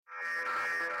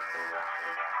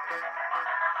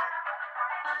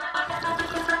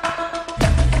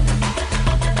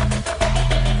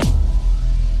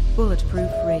Bulletproof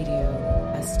Radio,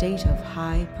 a state of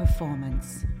high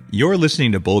performance. You're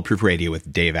listening to Bulletproof Radio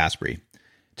with Dave Asprey.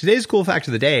 Today's cool fact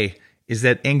of the day is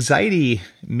that anxiety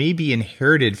may be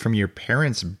inherited from your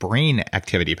parents' brain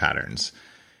activity patterns.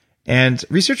 And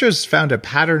researchers found a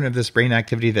pattern of this brain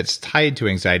activity that's tied to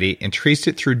anxiety and traced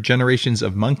it through generations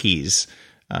of monkeys.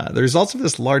 The results of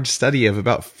this large study of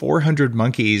about 400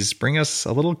 monkeys bring us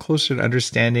a little closer to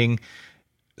understanding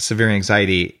severe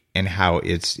anxiety and how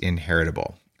it's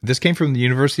inheritable. This came from the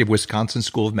University of Wisconsin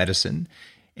School of Medicine,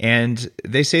 and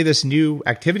they say this new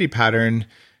activity pattern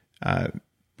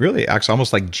really acts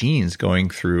almost like genes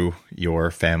going through your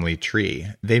family tree.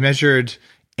 They measured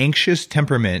anxious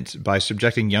temperament by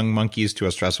subjecting young monkeys to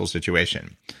a stressful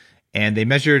situation, and they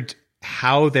measured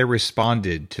how they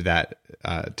responded to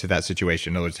that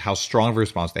situation. In other words, how strong of a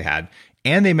response they had,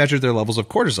 and they measured their levels of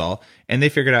cortisol, and they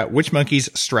figured out which monkeys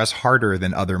stress harder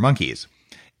than other monkeys.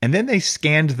 And then they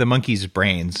scanned the monkeys'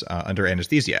 brains under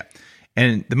anesthesia.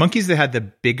 And the monkeys that had the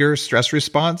bigger stress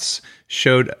response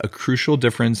showed a crucial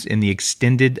difference in the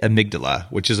extended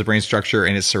amygdala, which is a brain structure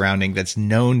and its surrounding that's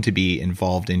known to be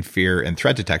involved in fear and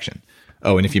threat detection.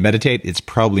 Oh, and if you meditate, it's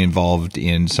probably involved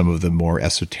in some of the more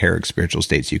esoteric spiritual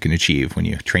states you can achieve when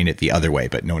you train it the other way,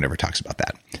 but no one ever talks about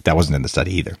that. That wasn't in the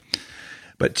study either.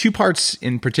 But two parts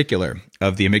in particular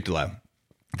of the amygdala,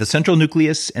 the central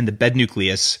nucleus and the bed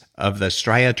nucleus of the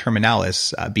stria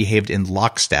terminalis, behaved in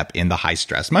lockstep in the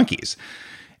high-stress monkeys.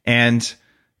 And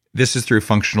this is through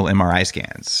functional MRI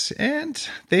scans. And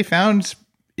they found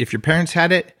if your parents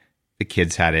had it, the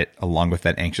kids had it, along with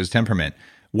that anxious temperament.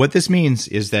 What this means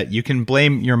is that you can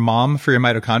blame your mom for your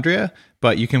mitochondria,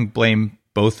 but you can blame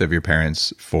both of your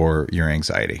parents for your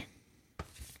anxiety.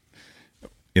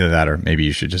 Either that, or maybe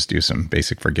you should just do some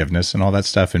basic forgiveness and all that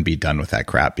stuff and be done with that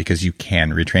crap, because you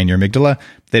can retrain your amygdala.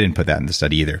 They didn't put that in the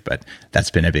study either, but that's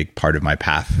been a big part of my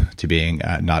path to being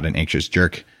not an anxious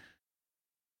jerk.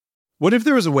 What if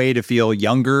there was a way to feel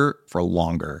younger for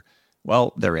longer?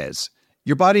 Well, there is.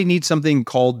 Your body needs something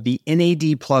called the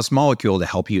NAD+ molecule to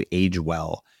help you age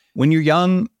well. When you're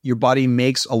young, your body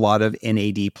makes a lot of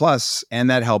NAD+, and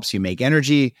that helps you make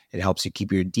energy. It helps you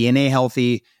keep your DNA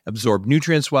healthy, absorb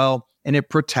nutrients well, and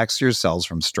it protects your cells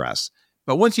from stress.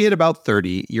 But once you hit about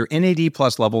 30, your NAD+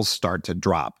 levels start to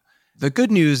drop. The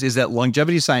good news is that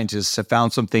longevity scientists have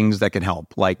found some things that can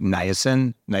help, like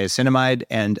niacin, niacinamide,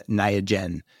 and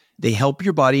Niagen. They help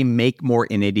your body make more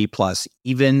NAD+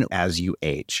 even as you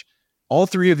age. All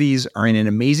three of these are in an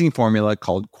amazing formula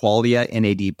called Qualia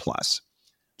NAD+.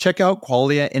 Check out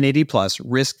Qualia NAD+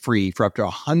 risk-free for up to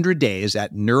 100 days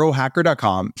at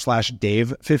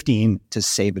neurohacker.com/Dave15 to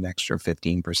save an extra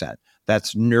 15%.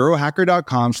 That's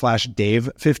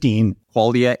neurohacker.com/Dave15,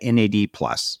 Qualia NAD+.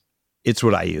 It's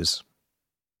what I use.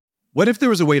 What if there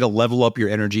was a way to level up your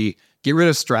energy, get rid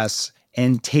of stress,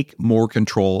 and take more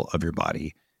control of your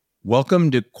body? Welcome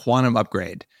to Quantum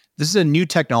Upgrade. This is a new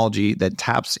technology that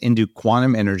taps into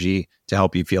quantum energy to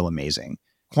help you feel amazing.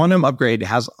 Quantum Upgrade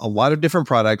has a lot of different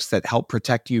products that help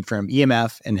protect you from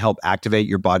EMF and help activate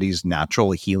your body's natural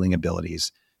healing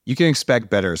abilities. You can expect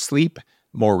better sleep,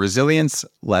 more resilience,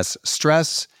 less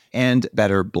stress, and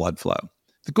better blood flow.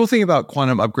 The cool thing about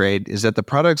Quantum Upgrade is that the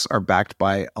products are backed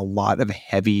by a lot of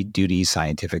heavy-duty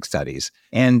scientific studies,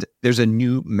 and there's a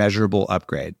new measurable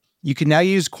upgrade. You can now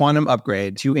use Quantum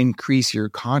Upgrade to increase your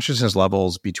consciousness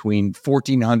levels between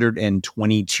 1400 and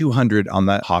 2200 on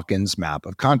the Hawkins map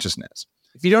of consciousness.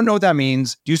 If you don't know what that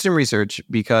means, do some research,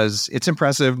 because it's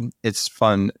impressive, it's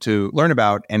fun to learn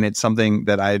about, and it's something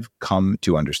that I've come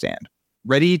to understand.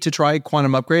 Ready to try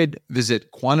Quantum Upgrade?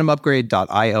 Visit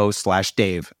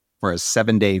quantumupgrade.io/Dave for a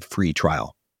 7-day free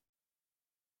trial.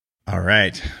 All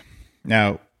right.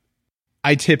 Now,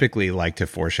 I typically like to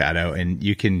foreshadow, and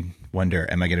you can wonder,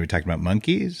 am I going to be talking about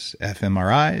monkeys,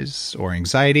 fMRIs, or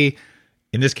anxiety?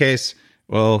 In this case,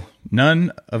 well,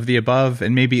 none of the above,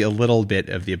 and maybe a little bit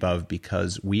of the above,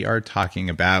 because we are talking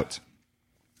about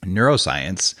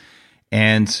neuroscience,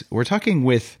 and we're talking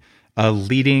with a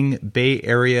leading Bay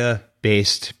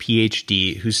Area-based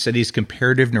PhD who studies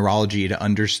comparative neurology to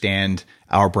understand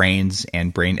our brains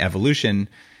and brain evolution.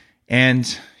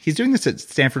 And he's doing this at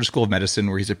Stanford School of Medicine,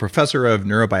 where he's a professor of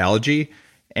neurobiology,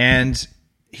 and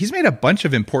he's made a bunch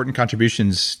of important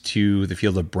contributions to the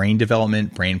field of brain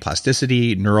development, brain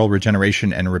plasticity, neural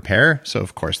regeneration, and repair. So,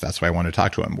 of course, that's why I want to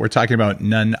talk to him. We're talking about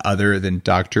none other than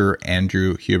Dr.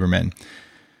 Andrew Huberman.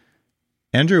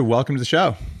 Andrew, welcome to the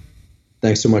show.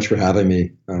 Thanks so much for having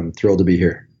me. I'm thrilled to be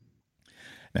here.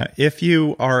 Now, if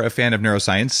you are a fan of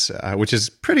neuroscience, which is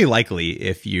pretty likely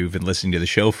if you've been listening to the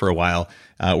show for a while,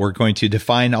 we're going to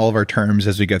define all of our terms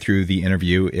as we go through the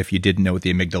interview. If you didn't know what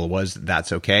the amygdala was,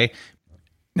 that's okay.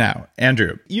 Now,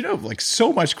 Andrew, you know, like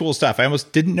so much cool stuff. I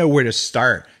almost didn't know where to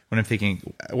start when I'm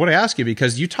thinking what I ask you,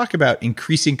 because you talk about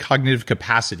increasing cognitive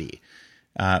capacity,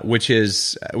 which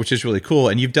is really cool.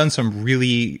 And you've done some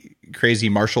really crazy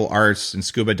martial arts and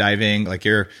scuba diving. Like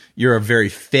you're a very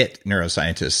fit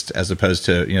neuroscientist, as opposed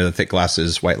to, you know, the thick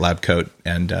glasses, white lab coat,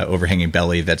 and overhanging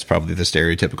belly. That's probably the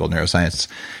stereotypical neuroscience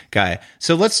guy.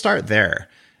 So let's start there.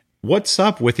 What's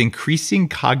up with increasing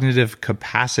cognitive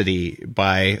capacity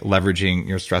by leveraging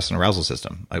your stress and arousal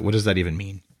system? Like, what does that even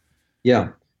mean? Yeah.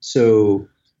 So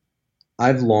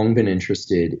I've long been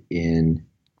interested in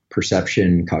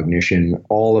perception, cognition,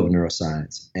 all of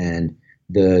neuroscience. And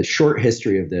the short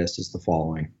history of this is the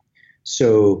following.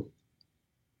 So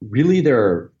really there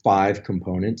are 5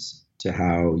 components to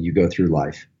how you go through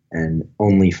life, and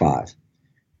only 5.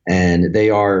 And they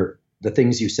are the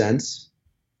things you sense,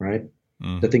 right?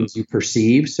 The things you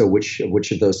perceive. So which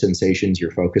of those sensations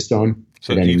you're focused on.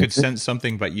 So you could sense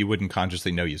something, but you wouldn't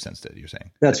consciously know you sensed it, you're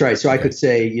saying? That's right. So okay. I could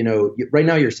say, you know, right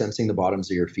now you're sensing the bottoms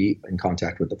of your feet in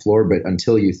contact with the floor, but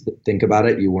until you think about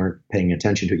it, you weren't paying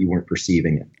attention to it, you weren't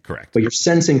perceiving it. Correct. But you're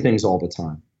sensing things all the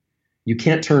time. You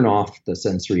can't turn off the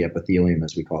sensory epithelium,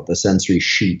 as we call it, the sensory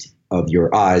sheet of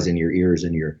your eyes and your ears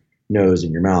and your nose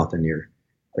and your mouth and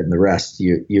the rest.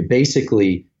 You're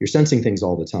sensing things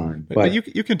all the time. But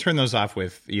you can turn those off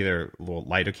with either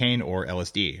lidocaine or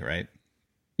LSD, right?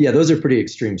 Yeah, those are pretty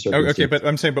extreme circumstances. Okay, but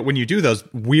I'm saying, but when you do those,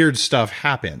 weird stuff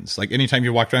happens. Like anytime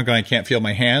you walk around going, I can't feel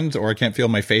my hand, or I can't feel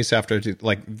my face after,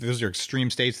 like those are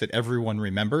extreme states that everyone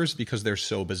remembers because they're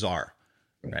so bizarre,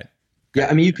 right? Yeah,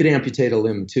 I mean, you could amputate a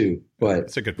limb too, but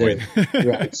that's a good point.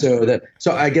 Right. So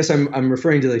I guess I'm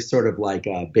referring to the sort of like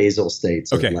basal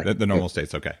states. Okay, like, the normal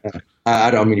states. Okay.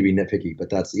 I don't mean to be nitpicky, but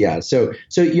that's So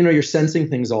you know, you're sensing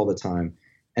things all the time,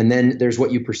 and then there's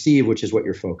what you perceive, which is what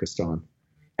you're focused on,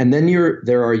 and then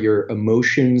there are your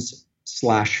emotions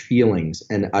 / feelings,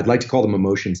 and I'd like to call them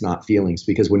emotions, not feelings,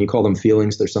 because when you call them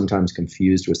feelings, they're sometimes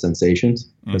confused with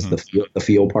sensations. That's the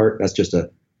feel part. That's just a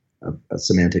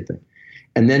semantic thing.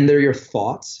 And then there are your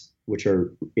thoughts, which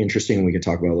are interesting, and we can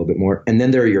talk about a little bit more. And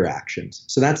then there are your actions.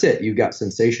 So that's it. You've got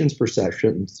sensations,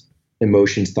 perceptions,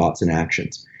 emotions, thoughts, and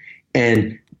actions.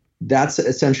 And that's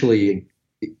essentially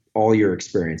all your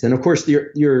experience. And of course,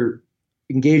 you're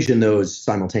engaged in those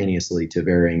simultaneously to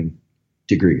varying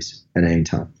degrees at any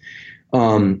time.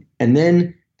 And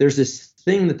then there's this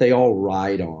thing that they all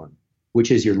ride on,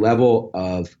 which is your level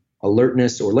of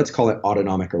alertness, or let's call it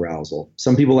autonomic arousal.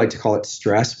 Some people like to call it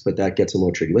stress, but that gets a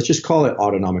little tricky. Let's just call it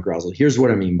autonomic arousal. Here's what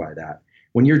I mean by that.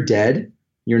 When you're dead,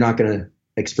 you're not going to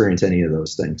experience any of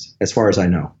those things, as far as I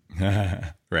know.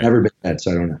 Right. Never been dead,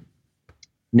 so I don't know.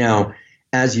 Now,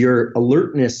 as your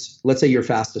alertness, let's say you're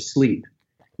fast asleep,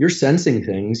 you're sensing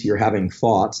things, you're having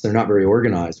thoughts. They're not very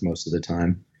organized most of the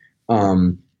time.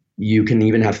 You can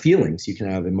even have feelings. You can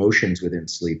have emotions within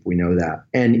sleep. We know that.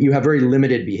 And you have very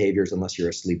limited behaviors unless you're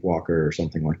a sleepwalker or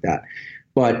something like that.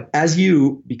 But as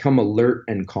you become alert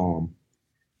and calm,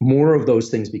 more of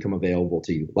those things become available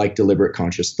to you, like deliberate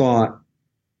conscious thought.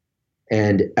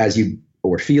 And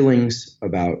or feelings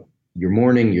about your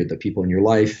morning, the people in your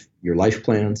life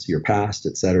plans, your past,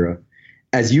 etc.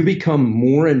 As you become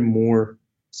more and more,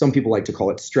 some people like to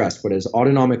call it stress, but as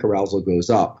autonomic arousal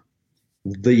goes up,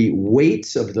 the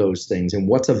weights of those things and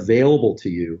what's available to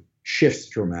you shifts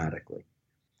dramatically.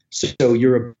 So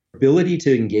your ability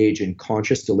to engage in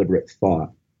conscious, deliberate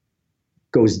thought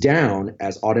goes down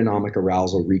as autonomic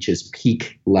arousal reaches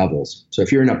peak levels. So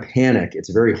if you're in a panic,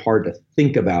 it's very hard to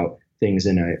think about things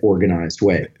in an organized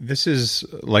way. This is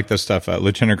like the stuff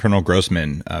Lieutenant Colonel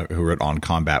Grossman, who wrote On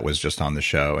Combat, was just on the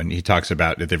show. And he talks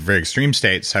about at the very extreme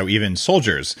states, how even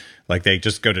soldiers, like they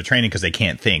just go to training because they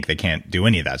can't think, they can't do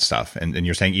any of that stuff. And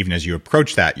you're saying even as you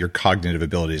approach that, your cognitive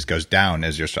abilities goes down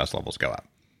as your stress levels go up.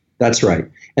 That's right.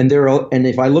 And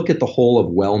if I look at the whole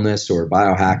of wellness or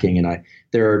biohacking,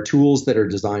 there are tools that are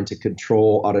designed to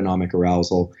control autonomic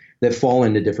arousal that fall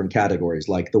into different categories,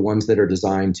 like the ones that are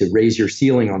designed to raise your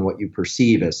ceiling on what you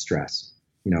perceive as stress.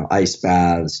 You know, ice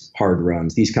baths, hard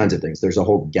runs, these kinds of things. There's a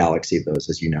whole galaxy of those,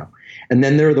 as you know. And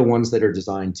then there are the ones that are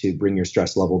designed to bring your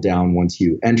stress level down once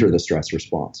you enter the stress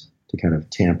response, to kind of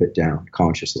tamp it down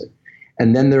consciously.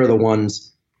 And then there are the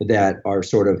ones that are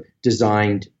sort of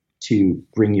designed to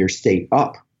bring your state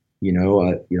up.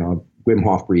 Wim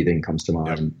Hof breathing comes to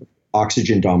mind. Yep.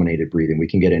 Oxygen-dominated breathing. We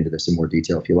can get into this in more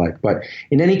detail if you like. But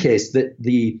in any case,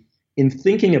 in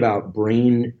thinking about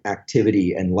brain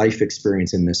activity and life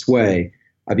experience in this way,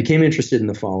 I became interested in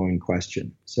the following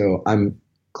question. So I'm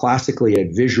classically a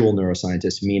visual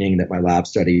neuroscientist, meaning that my lab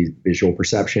studies visual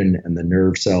perception and the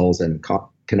nerve cells and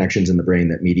connections in the brain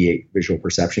that mediate visual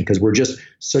perception, because we're just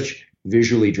such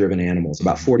visually driven animals.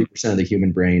 About 40% of the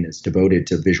human brain is devoted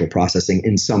to visual processing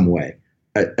in some way,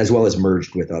 as well as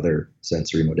merged with other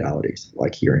sensory modalities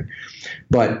like hearing.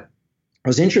 But I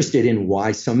was interested in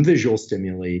why some visual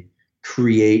stimuli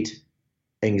create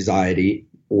anxiety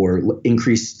or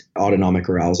increased autonomic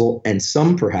arousal, and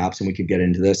some perhaps, and we could get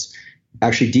into this,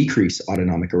 actually decrease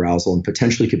autonomic arousal and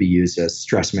potentially could be used as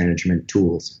stress management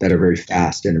tools that are very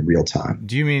fast and in real time.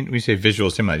 Do you mean, when you say visual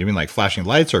stimuli, do you mean like flashing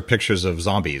lights or pictures of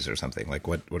zombies or something? Like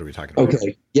what are we talking about?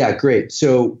 Okay. Yeah, great.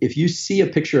 So if you see a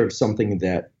picture of something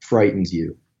that frightens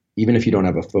you, even if you don't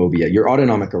have a phobia, your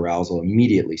autonomic arousal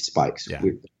immediately spikes. Yeah.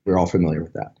 We're all familiar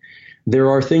with that. There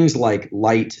are things like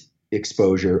light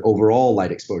exposure, overall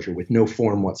light exposure with no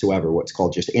form whatsoever, what's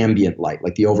called just ambient light,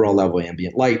 like the overall level of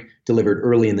ambient light delivered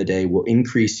early in the day will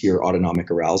increase your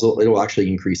autonomic arousal. It will actually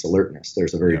increase alertness.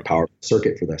 There's a very powerful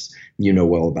circuit for this. You know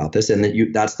well about this. And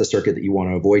that's the circuit that you want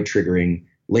to avoid triggering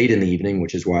late in the evening,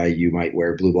 which is why you might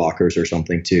wear blue blockers or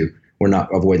something to, or not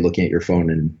avoid looking at your phone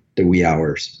in the wee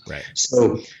hours. Right.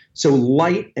 So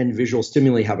light and visual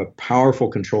stimuli have a powerful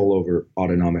control over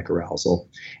autonomic arousal.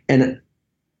 And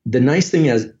the nice thing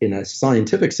in a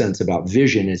scientific sense about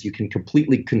vision is you can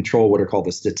completely control what are called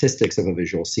the statistics of a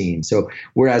visual scene. So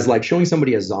whereas like showing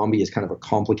somebody a zombie is kind of a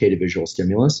complicated visual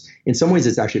stimulus, in some ways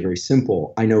it's actually very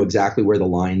simple. I know exactly where the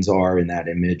lines are in that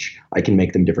image. I can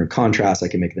make them different contrasts. I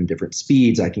can make them different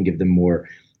speeds. I can give them more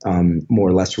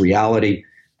or less reality,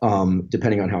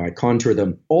 depending on how I contour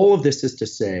them. All of this is to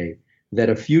say that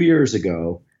a few years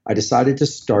ago, I decided to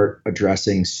start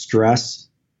addressing stress,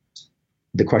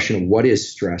 the question of what is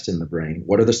stress in the brain?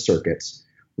 What are the circuits?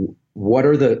 What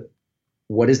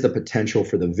is the potential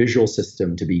for the visual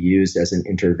system to be used as an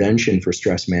intervention for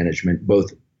stress management,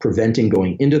 both preventing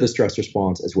going into the stress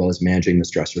response as well as managing the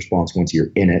stress response once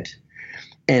you're in it?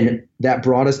 And that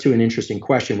brought us to an interesting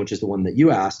question, which is the one that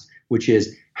you asked, which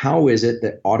is how is it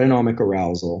that autonomic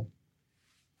arousal,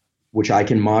 which I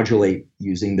can modulate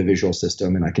using the visual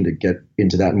system, and I can get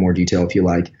into that in more detail if you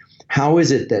like, how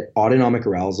is it that autonomic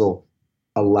arousal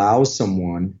allows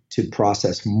someone to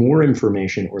process more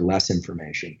information or less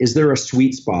information? Is there a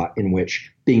sweet spot in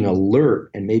which being alert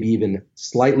and maybe even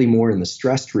slightly more in the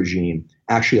stressed regime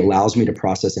actually allows me to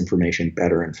process information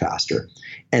better and faster?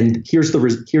 And here's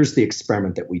the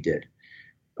experiment that we did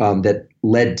that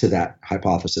led to that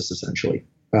hypothesis, essentially.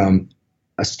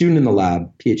 A student in the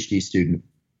lab, PhD student,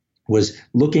 was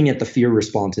looking at the fear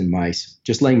response in mice,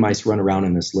 just letting mice run around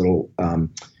in this little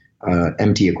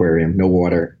empty aquarium, no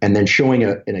water, and then showing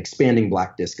an expanding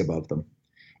black disc above them.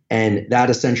 And that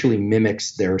essentially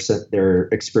mimics their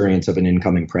experience of an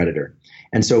incoming predator.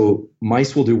 And so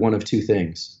mice will do one of two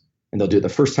things, and they'll do it the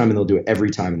first time and they'll do it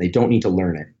every time, and they don't need to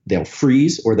learn it. They'll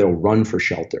freeze or they'll run for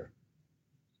shelter.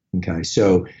 Okay,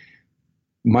 so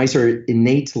mice are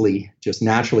innately, just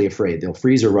naturally afraid. They'll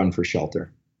freeze or run for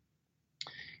shelter.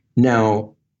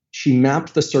 Now, she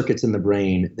mapped the circuits in the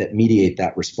brain that mediate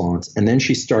that response, and then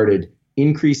she started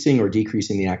increasing or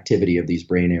decreasing the activity of these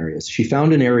brain areas. She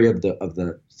found an area of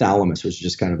the thalamus, which is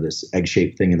just kind of this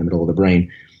egg-shaped thing in the middle of the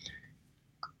brain,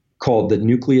 called the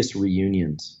nucleus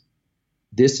reunions.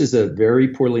 This is a very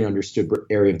poorly understood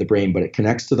area of the brain, but it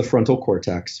connects to the frontal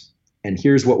cortex. And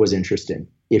here's what was interesting.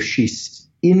 If she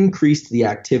increased the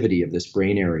activity of this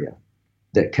brain area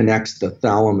that connects the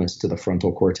thalamus to the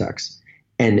frontal cortex,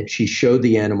 and she showed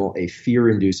the animal a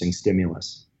fear-inducing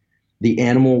stimulus, the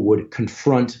animal would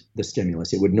confront the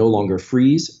stimulus. It would no longer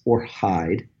freeze or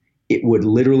hide. It would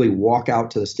literally walk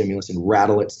out to the stimulus and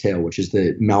rattle its tail, which is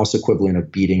the mouse equivalent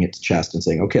of beating its chest and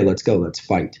saying, okay, let's go, let's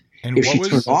fight. And if she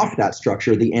turned off that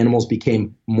structure, the animals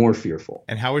became more fearful.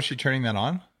 And how was she turning that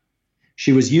on?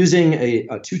 She was using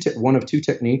one of two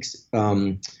techniques.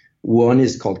 One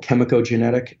is called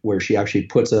chemicogenetic, where she actually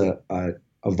puts a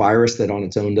virus that on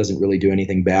its own doesn't really do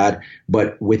anything bad,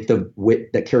 but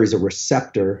that carries a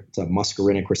receptor, it's a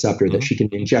muscarinic receptor, that she can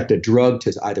inject a drug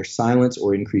to either silence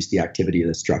or increase the activity of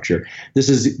the structure. This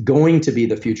is going to be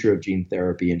the future of gene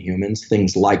therapy in humans,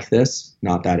 things like this,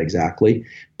 not that exactly,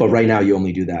 but right now you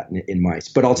only do that in mice.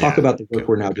 But I'll talk about the work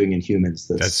we're now doing in humans.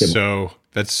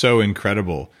 That's so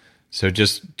incredible. So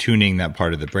just tuning that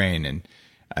part of the brain. And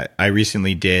I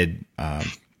recently did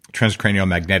transcranial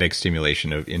magnetic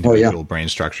stimulation of individual brain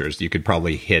structures. You could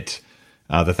probably hit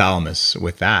the thalamus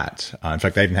with that. In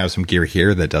fact, I even have some gear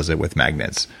here that does it with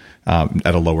magnets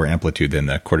at a lower amplitude than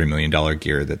the $250,000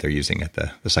 gear that they're using at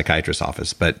the psychiatrist's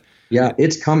office. But yeah,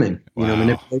 it's coming. Wow.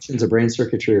 Manipulations of brain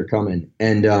circuitry are coming.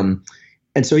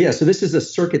 So this is a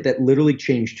circuit that literally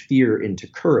changed fear into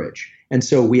courage. And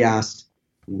so we asked,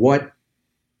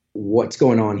 what's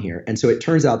going on here? And so it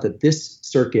turns out that this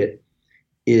circuit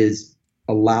is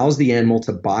allows the animal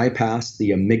to bypass the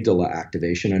amygdala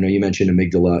activation. I know you mentioned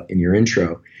amygdala in your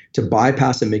intro, to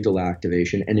bypass amygdala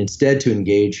activation and instead to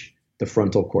engage the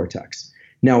frontal cortex.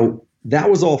 Now, that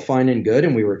was all fine and good,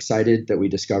 and we were excited that we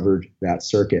discovered that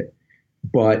circuit.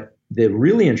 But the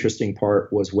really interesting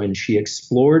part was when she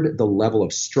explored the level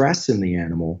of stress in the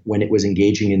animal when it was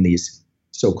engaging in these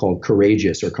so-called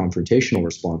courageous or confrontational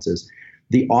responses.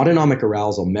 The autonomic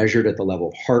arousal measured at the level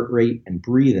of heart rate and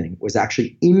breathing was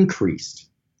actually increased.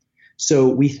 So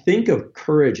we think of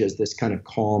courage as this kind of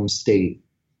calm state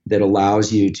that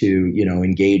allows you to,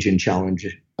 engage in challenge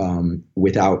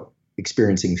without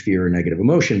experiencing fear or negative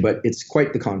emotion, but it's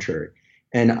quite the contrary.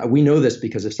 And we know this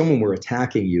because if someone were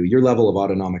attacking you, your level of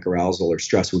autonomic arousal or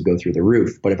stress would go through the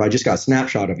roof. But if I just got a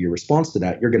snapshot of your response to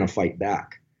that, you're going to fight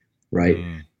back, right?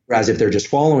 Whereas if they're just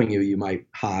following you, you might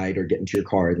hide or get into your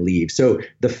car and leave. So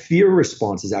the fear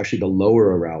response is actually the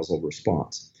lower arousal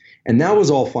response. And that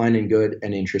was all fine and good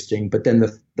and interesting. But then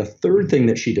the third thing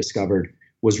that she discovered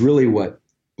was really what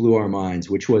blew our minds,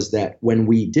 which was that when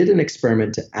we did an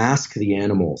experiment to ask the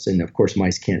animals, and of course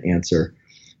mice can't answer,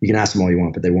 you can ask them all you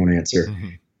want, but they won't answer.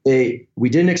 We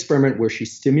did an experiment where she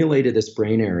stimulated this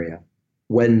brain area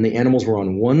when the animals were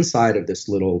on one side of this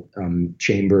little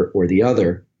chamber or the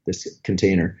other, this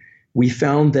container. We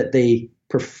found that they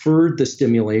preferred the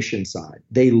stimulation side.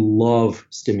 They love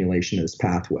stimulation of this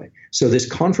pathway. So this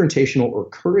confrontational or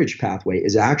courage pathway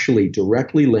is actually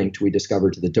directly linked, we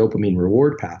discovered, to the dopamine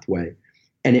reward pathway.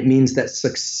 And it means that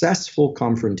successful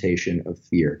confrontation of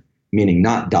fear, meaning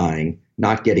not dying,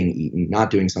 not getting eaten,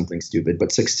 not doing something stupid,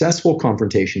 but successful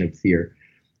confrontation of fear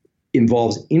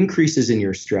involves increases in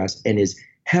your stress and is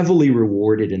heavily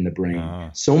rewarded in the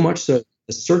brain. So much so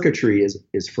the circuitry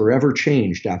is forever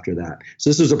changed after that.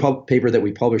 So this was a paper that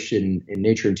we published in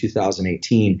Nature in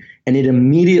 2018, and it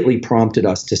immediately prompted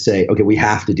us to say, okay, we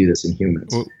have to do this in humans.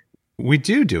 Well, we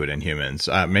do it in humans.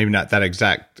 Maybe not that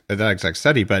exact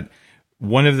study, but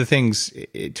one of the things,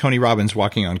 Tony Robbins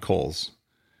walking on coals,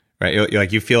 right?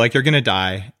 Like you feel like you're going to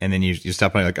die, and then you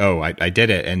step on it like, oh, I did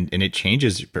it. And it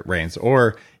changes your brains.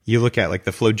 Or you look at like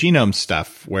the flow genome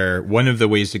stuff, where one of the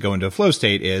ways to go into a flow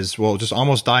state is, well, just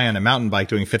almost die on a mountain bike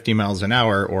doing 50 miles an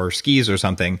hour or skis or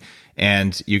something.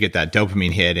 And you get that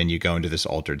dopamine hit and you go into this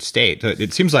altered state. So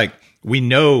it seems like we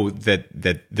know that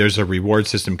there's a reward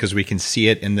system because we can see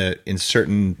it in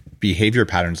certain behavior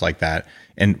patterns like that.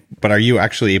 But are you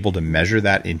actually able to measure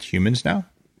that in humans now?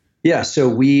 Yeah, so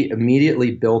we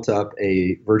immediately built up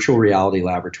a virtual reality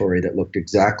laboratory that looked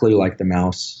exactly like the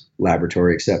mouse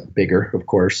laboratory, except bigger, of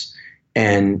course.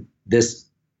 And this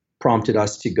prompted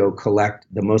us to go collect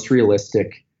the most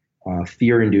realistic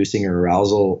fear-inducing or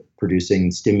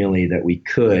arousal-producing stimuli that we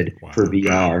could for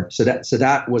VR. So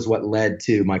that was what led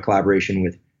to my collaboration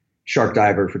with shark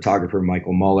diver photographer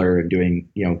Michael Muller and doing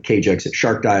cage exit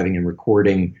shark diving and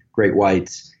recording great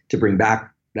whites to bring back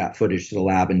that footage to the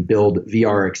lab and build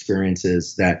VR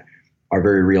experiences that are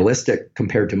very realistic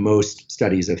compared to most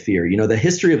studies of fear. The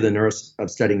history of of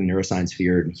studying neuroscience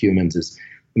fear in humans is,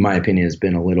 in my opinion, has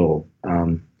been a little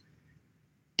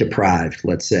deprived,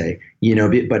 let's say.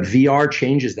 But VR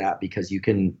changes that because you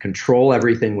can control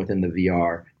everything within the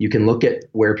VR. You can look at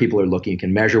where people are looking. You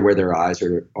can measure where their eyes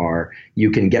are.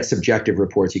 You can get subjective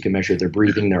reports. You can measure their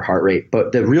breathing, their heart rate.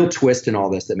 But the real twist in all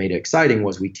this that made it exciting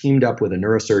was we teamed up with a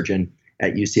neurosurgeon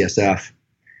at UCSF, a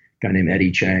guy named Eddie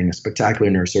Chang, a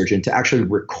spectacular neurosurgeon, to actually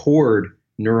record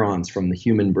neurons from the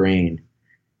human brain,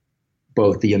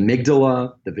 both the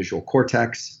amygdala, the visual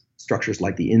cortex, structures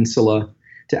like the insula,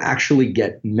 to actually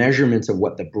get measurements of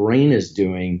what the brain is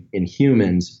doing in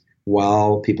humans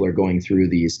while people are going through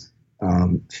these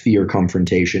fear,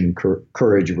 confrontation,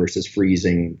 courage versus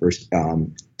freezing versus,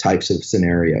 types of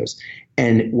scenarios.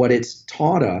 And what it's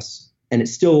taught us, and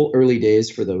it's still early days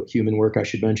for the human work, I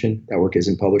should mention, that work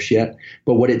isn't published yet,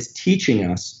 but what it's teaching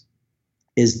us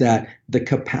is that the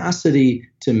capacity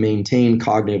to maintain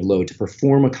cognitive load, to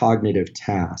perform a cognitive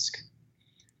task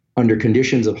under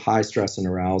conditions of high stress and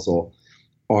arousal,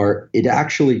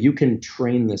 you can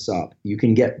train this up. You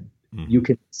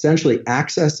can essentially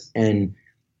access and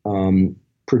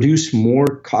produce more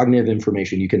cognitive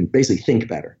information. You can basically think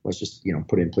better. Let's just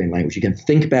put it in plain language. You can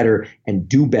think better and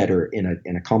do better in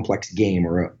a complex game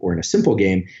or in a simple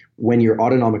game when your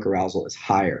autonomic arousal is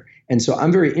higher. And so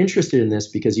I'm very interested in this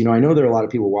because I know there are a lot of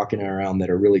people walking around that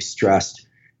are really stressed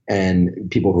and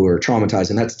people who are traumatized,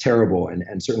 and that's terrible.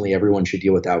 And certainly everyone should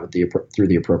deal with that through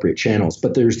the appropriate channels.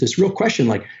 But there's this real question,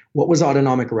 like, what was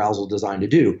autonomic arousal designed to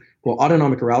do? Well,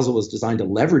 autonomic arousal was designed to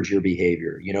leverage your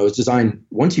behavior. You know, it's designed,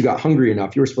 once you got hungry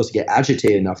enough, you were supposed to get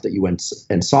agitated enough that you went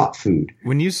and sought food.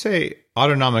 When you say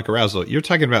autonomic arousal, you're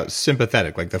talking about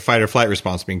sympathetic, like the fight or flight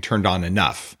response being turned on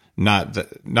enough, not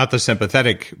the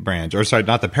sympathetic branch, or sorry,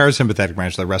 not the parasympathetic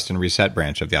branch, the rest and reset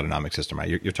branch of the autonomic system, right?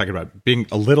 You're talking about being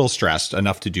a little stressed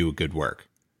enough to do good work.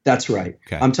 That's right.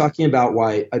 Okay. I'm talking about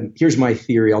why. Here's my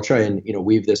theory. I'll try and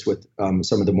weave this with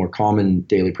some of the more common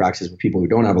daily practices with people who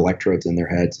don't have electrodes in their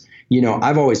heads.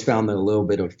 I've always found that a little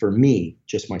bit of, for me,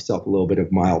 just myself, a little bit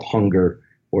of mild hunger,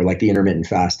 or like the intermittent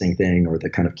fasting thing, or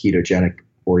the kind of ketogenic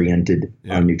oriented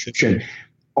nutrition,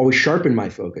 always sharpened my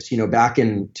focus. Back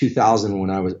in 2005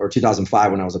 when I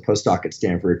was a postdoc at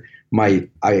Stanford,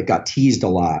 I got teased a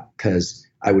lot because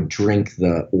I would drink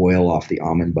the oil off the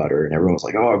almond butter, and everyone was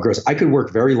like, "Oh, gross." I could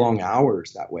work very long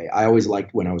hours that way. I always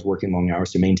liked, when I was working long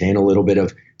hours, to maintain a little bit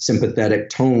of sympathetic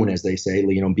tone, as they say,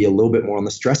 be a little bit more on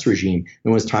the stress regime.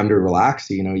 And when it's time to relax,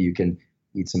 you can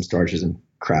eat some starches and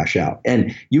crash out.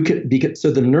 And so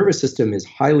the nervous system is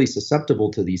highly susceptible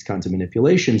to these kinds of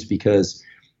manipulations, because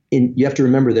you have to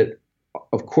remember that,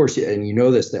 of course, and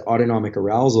the autonomic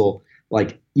arousal,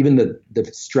 like even the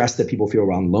stress that people feel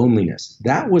around loneliness,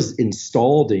 that was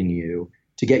installed in you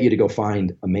to get you to go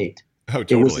find a mate. Oh,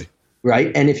 totally. Right.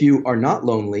 And if you are not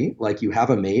lonely, like you have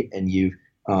a mate and you've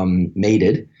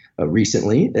mated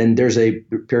recently, then there's a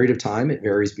period of time, it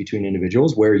varies between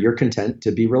individuals, where you're content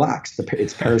to be relaxed.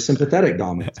 It's parasympathetic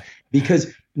dominance,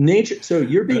 because nature. So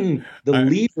you're being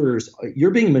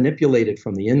you're being manipulated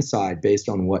from the inside based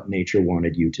on what nature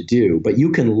wanted you to do, but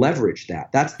you can leverage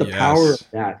that. That's the power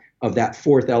of that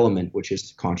fourth element, which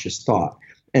is conscious thought.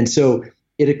 And so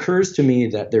it occurs to me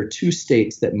that there are two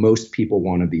states that most people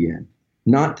want to be in,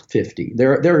 not 50.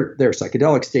 There are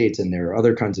psychedelic states, and there are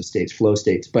other kinds of states, flow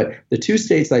states. But the two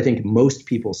states that I think most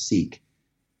people seek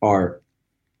are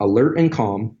alert and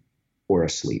calm, or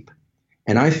asleep.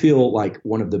 And I feel like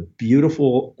one of the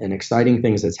beautiful and exciting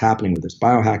things that's happening with this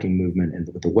biohacking movement and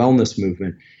with the wellness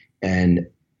movement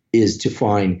is to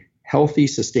find healthy,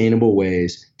 sustainable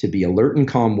ways to be alert and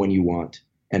calm when you want,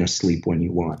 and asleep when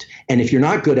you want. And if you're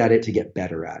not good at it, to get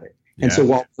better at it. Yeah. And so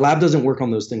while the lab doesn't work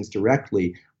on those things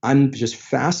directly, I'm just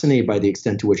fascinated by the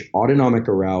extent to which autonomic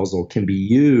arousal can be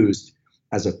used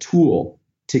as a tool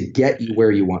to get you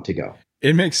where you want to go.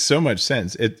 It makes so much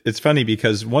sense. It's funny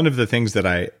because one of the things that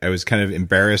I was kind of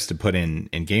embarrassed to put in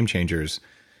Game Changers,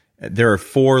 there are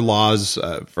 4 laws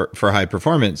for high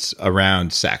performance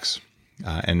around sex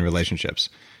and relationships.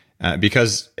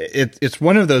 Because it's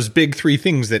one of those big 3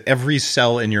 things that every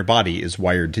cell in your body is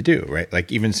wired to do, right?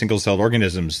 Like even single-celled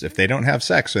organisms, if they don't have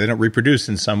sex or they don't reproduce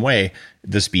in some way,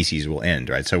 the species will end,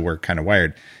 right? So we're kind of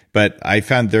wired. But I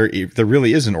found there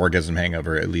really is an orgasm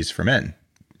hangover, at least for men.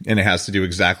 And it has to do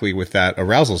exactly with that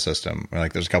arousal system.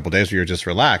 Like there's a couple of days where you're just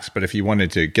relaxed, but if you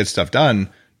wanted to get stuff done,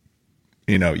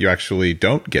 you actually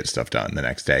don't get stuff done the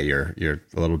next day. You're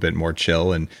a little bit more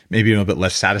chill and maybe a little bit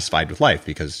less satisfied with life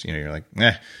because, you're like,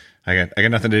 I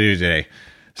got nothing to do today,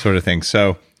 sort of thing.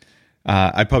 So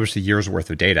I published a year's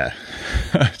worth of data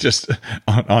just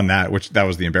on that, which that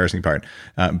was the embarrassing part.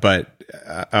 But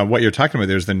what you're talking about,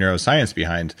 there's the neuroscience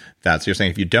behind that. So you're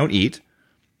saying if you don't eat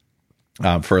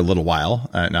for a little while,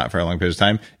 not for a long period of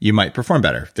time, you might perform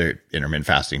better. The intermittent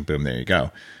fasting, boom, there you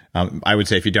go. I would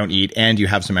say if you don't eat and you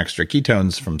have some extra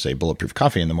ketones from, say, bulletproof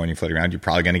coffee in the morning floating around, you're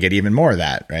probably going to get even more of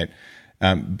that, right?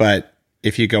 But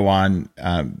if you go on,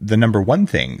 the number one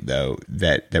thing, though,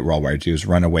 that we're all wired to do is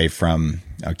run away from,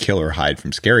 kill or hide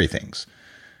from scary things.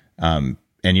 And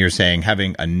you're saying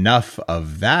having enough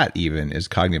of that even is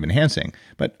cognitive enhancing.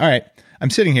 But all right, I'm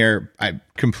sitting here, I'm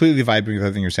completely vibing with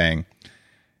everything you're saying.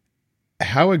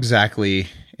 How exactly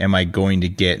am I going to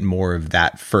get more of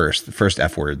that first, the first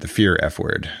F word, the fear F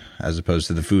word, as opposed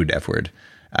to the food F word?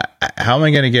 How am I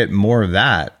going to get more of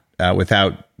that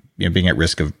without being at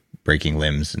risk of breaking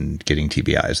limbs and getting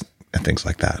TBIs and things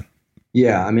like that?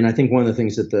 Yeah, I mean, I think one of the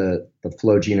things that the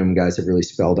flow genome guys have really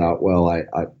spelled out well, I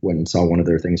went and saw one of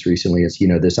their things recently, is,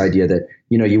 this idea that,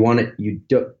 you want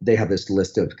it, they have this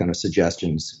list of kind of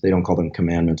suggestions. They don't call them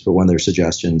commandments, but one of their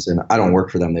suggestions, and I don't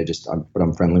work for them. But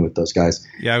I'm friendly with those guys.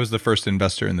 Yeah, I was the first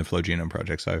investor in the Flow Genome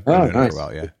Project, so I've been doing it for a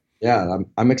while, yeah. Yeah,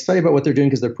 I'm excited about what they're doing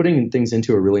because they're putting things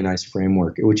into a really nice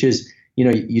framework, which is,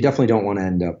 you definitely don't want to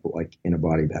end up like in a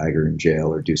body bag or in jail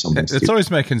or do something It's stupid. always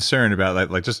my concern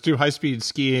about like just do high speed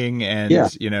skiing and,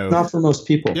 not for most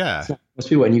people. Yeah. It's not for most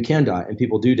people, and you can die, and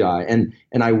people do die.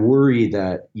 And I worry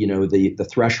that, the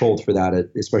threshold for that,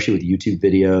 especially with YouTube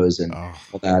videos and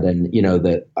all that, and,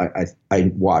 that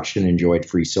I watched and enjoyed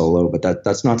Free Solo, but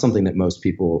that's not something that most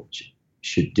people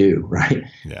should do. Right.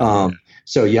 Yeah.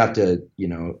 So you have to,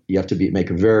 make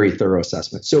a very thorough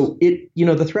assessment. So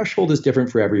the threshold is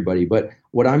different for everybody, but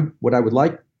what I would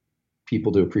like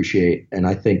people to appreciate, and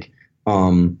I think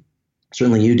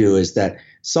certainly you do, is that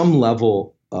some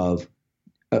level of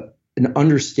an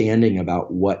understanding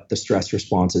about what the stress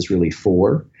response is really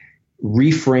for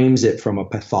reframes it from a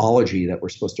pathology that we're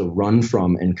supposed to run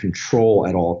from and control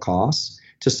at all costs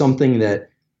to something that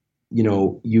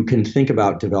you can think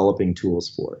about developing tools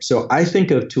for. So I think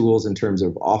of tools in terms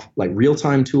of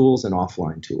real-time tools and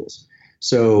offline tools.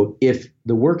 So if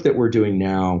the work that we're doing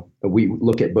now, we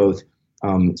look at both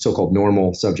so-called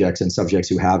normal subjects and subjects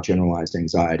who have generalized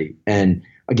anxiety. And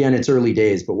again, it's early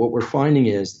days, but what we're finding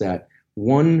is that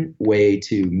one way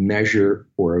to measure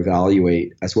or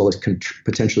evaluate, as well as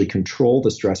potentially control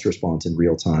the stress response in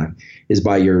real time, is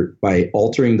by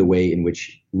altering the way in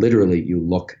which literally you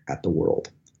look at the world.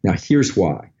 Now, here's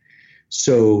why.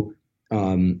 So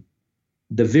the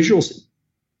visual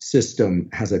system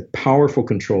has a powerful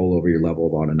control over your level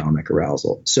of autonomic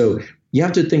arousal. So you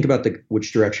have to think about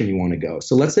which direction you want to go.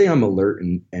 So let's say I'm alert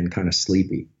and kind of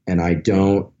sleepy, and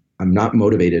I'm not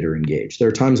motivated or engaged. There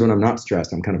are times when I'm not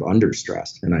stressed, I'm kind of under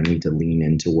stressed, and I need to lean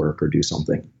into work or do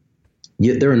something.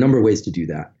 There are a number of ways to do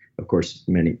that. Of course,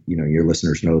 many, your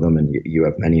listeners know them, and you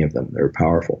have many of them. They're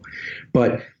powerful.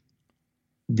 But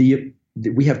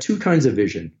we have two kinds of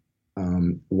vision.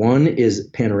 One is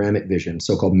panoramic vision,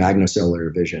 so-called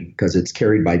magnocellular vision, because it's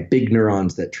carried by big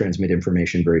neurons that transmit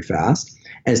information very fast.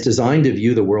 And it's designed to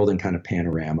view the world in kind of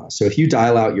panorama. So if you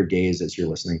dial out your gaze as you're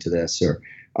listening to this, or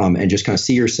and just kind of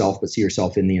see yourself, but see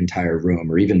yourself in the entire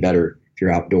room, or even better, if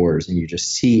you're outdoors and you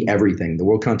just see everything, the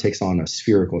world kind of takes on a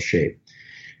spherical shape.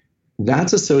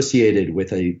 That's associated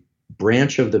with a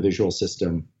branch of the visual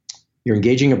system. You're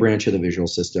engaging a branch of the visual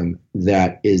system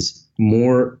that is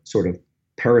more sort of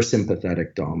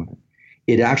parasympathetic dominant.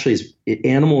 It actually is,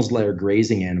 animals that are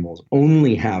grazing animals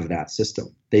only have that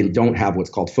system. They don't have what's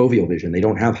called foveal vision. They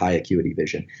don't have high acuity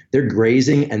vision. They're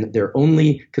grazing, and their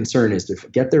only concern is to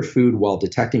get their food while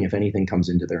detecting if anything comes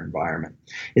into their environment.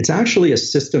 It's actually a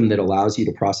system that allows you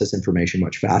to process information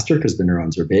much faster because the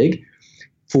neurons are big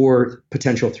for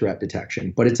potential threat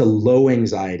detection, but it's a low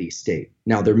anxiety state.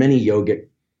 Now, there are many yogic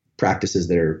practices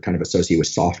that are kind of associated with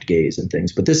soft gaze and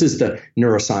things, but this is the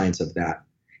neuroscience of that.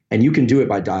 And you can do it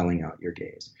by dialing out your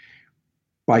gaze.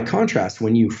 By contrast,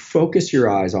 when you focus your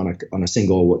eyes on a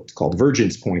single what's called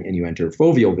vergence point and you enter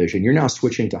foveal vision, you're now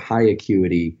switching to high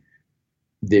acuity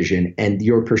vision, and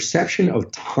your perception of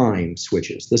time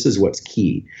switches. This is what's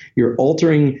key. You're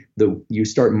altering you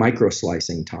start micro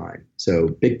slicing time. So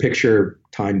big picture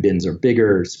time bins are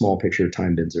bigger, small picture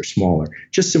time bins are smaller,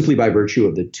 just simply by virtue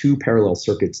of the two parallel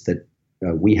circuits that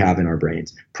we have in our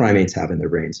brains, primates have in their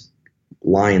brains,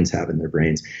 lions have in their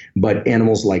brains, but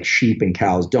animals like sheep and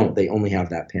cows don't. They only have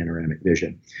that panoramic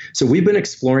vision. So we've been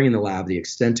exploring in the lab the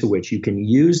extent to which you can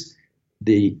use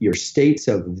your states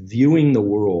of viewing the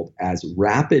world as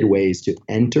rapid ways to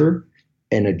enter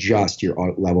and adjust your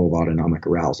level of autonomic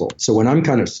arousal. So when I'm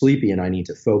kind of sleepy and I need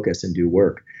to focus and do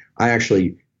work, I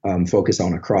actually focus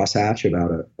on a crosshatch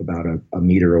about a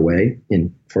meter away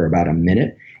for about a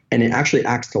minute, and it actually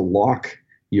acts to lock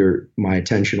my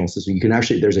attentional system. You can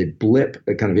actually, there's a blip,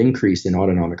 a kind of increase in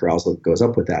autonomic arousal that goes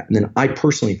up with that. And then I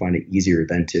personally find it easier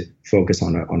than to focus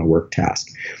on a work task.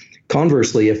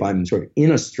 Conversely, if I'm sort of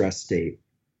in a stress state,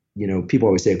 people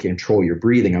always say, okay, control your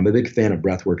breathing. I'm a big fan of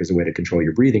breath work as a way to control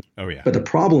your breathing. Oh, yeah. But the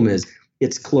problem is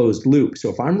it's closed loop. So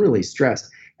if I'm really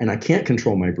stressed and I can't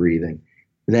control my breathing,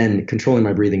 then controlling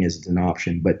my breathing isn't an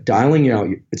option. But dialing it out,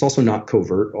 it's also not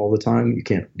covert all the time. You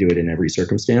can't do it in every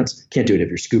circumstance. Can't do it if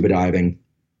you're scuba diving.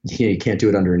 You can't do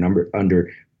it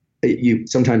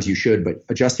sometimes you should, but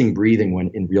adjusting breathing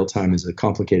when in real time is a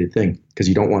complicated thing because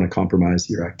you don't want to compromise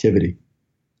your activity.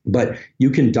 But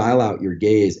you can dial out your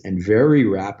gaze and very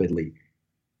rapidly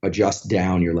adjust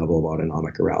down your level of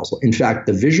autonomic arousal. In fact,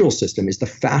 the visual system is the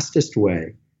fastest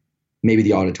way, maybe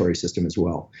the auditory system as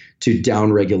well, to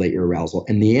downregulate your arousal.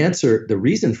 And the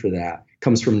reason for that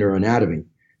comes from neuroanatomy.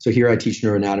 So here I teach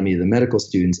neuroanatomy to the medical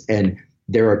students, and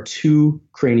there are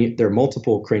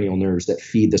multiple cranial nerves that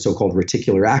feed the so-called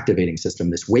reticular activating system,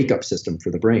 this wake-up system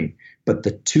for the brain. But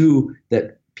the two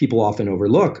that people often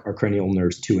overlook are cranial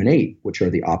nerves 2 and 8, which are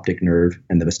the optic nerve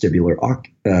and the vestibular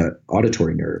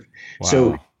auditory nerve. Wow.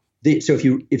 So So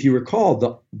if you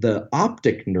recall, the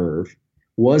optic nerve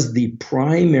was the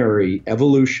primary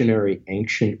evolutionary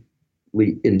anciently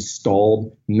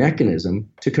installed mechanism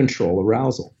to control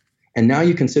arousal. And now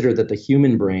you consider that the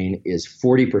human brain is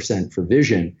 40% for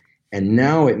vision. And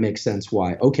now it makes sense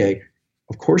why, okay,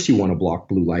 of course you want to block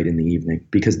blue light in the evening,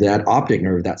 because that optic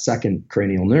nerve, that second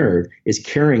cranial nerve, is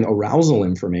carrying arousal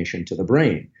information to the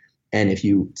brain. And if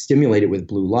you stimulate it with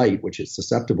blue light, which it's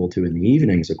susceptible to in the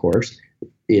evenings, of course,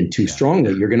 in too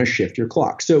strongly, you're going to shift your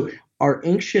clock. So our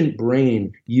ancient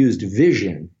brain used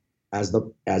vision as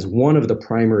one of the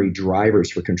primary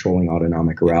drivers for controlling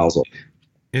autonomic arousal.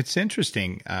 It's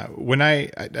interesting. When I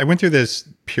went through this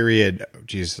period,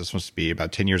 this must be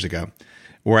about 10 years ago,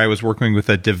 where I was working with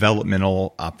a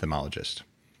developmental ophthalmologist.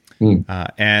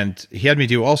 And he had me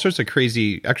do all sorts of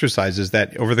crazy exercises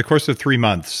that over the course of 3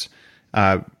 months,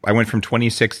 I went from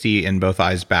 20/60 in both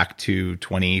eyes back to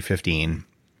 20/15.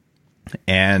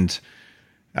 And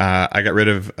I got rid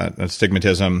of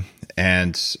astigmatism.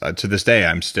 And to this day,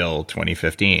 I'm still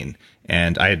 20/15.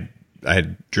 And I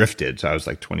had drifted. So I was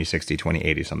like 20/60,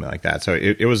 20/80, something like that. So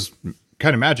it was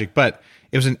kind of magic, but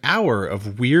it was an hour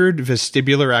of weird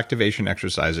vestibular activation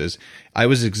exercises. I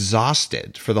was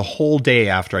exhausted for the whole day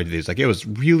after I did these. Like, it was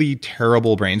really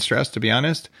terrible brain stress, to be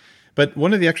honest. But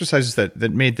one of the exercises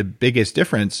that made the biggest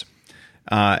difference,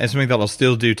 and something that I'll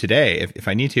still do today if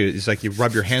I need to, is like you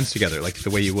rub your hands together, like the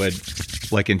way you would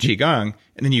like in Qigong,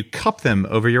 and then you cup them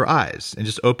over your eyes and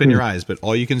just open your eyes, but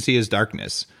all you can see is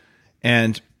darkness.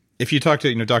 And if you talk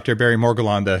to Dr. Barry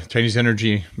Morguelan, the Chinese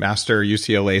energy master,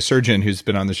 UCLA surgeon who's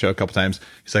been on the show a couple times,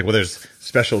 he's like, well, there's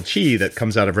special chi that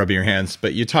comes out of rubbing your hands.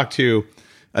 But you talk to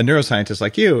a neuroscientist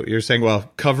like you're saying,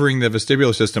 well, covering the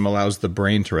vestibular system allows the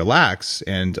brain to relax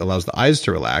and allows the eyes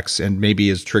to relax, and maybe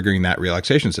is triggering that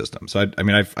relaxation system. So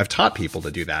I've taught people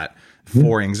to do I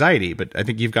for anxiety, but I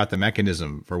think you've got the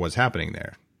mechanism for what's happening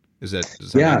there. Does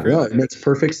that no, it makes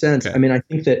perfect sense. Okay. I mean, I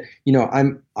think that,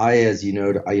 as you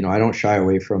know, I don't shy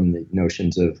away from the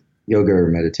notions of yoga or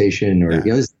meditation or,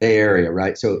 this Bay Area,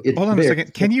 right? So hold on a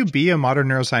second. Can you be a modern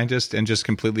neuroscientist and just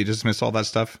completely dismiss all that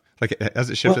stuff? Like, has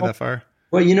it shifted that far?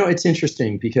 Well, it's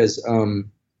interesting because,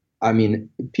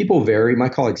 people vary. My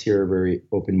colleagues here are very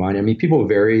open-minded. I mean, people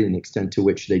vary in the extent to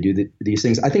which they do these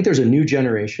things. I think there's a new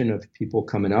generation of people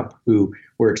coming up who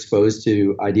were exposed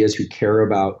to ideas, who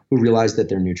realize that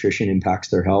their nutrition impacts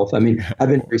their health. I mean, I've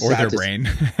been very sad. Or their brain.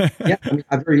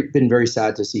 I've been very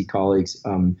sad to see colleagues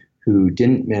who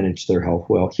didn't manage their health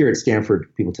well. Here at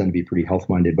Stanford, people tend to be pretty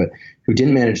health-minded, but who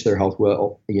didn't manage their health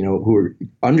well, who were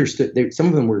understood. Some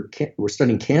of them were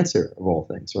studying cancer, of all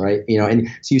things, right? And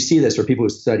so you see this, or people who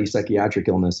study psychiatric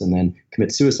illness and then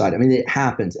commit suicide. I mean, it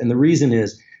happens. And the reason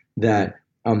is that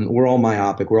we're all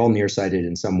myopic. We're all nearsighted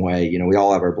in some way. We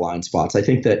all have our blind spots. I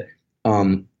think that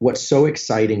what's so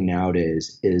exciting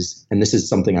nowadays is, and this is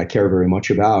something I care very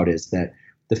much about, is that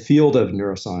the field of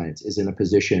neuroscience is in a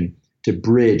position to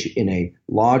bridge in a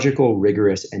logical,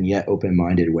 rigorous, and yet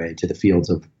open-minded way to the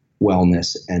fields of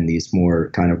wellness and these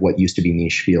more kind of what used to be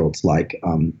niche fields like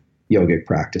yogic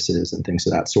practices and things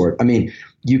of that sort. I mean,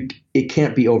 it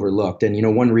can't be overlooked. And,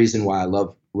 one reason why I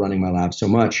love running my lab so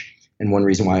much, and one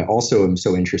reason why I also am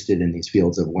so interested in these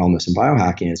fields of wellness and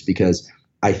biohacking, is because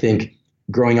I think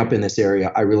growing up in this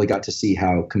area, I really got to see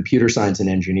how computer science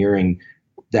and engineering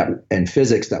and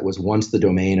physics that was once the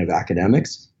domain of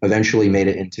academics eventually made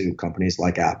it into companies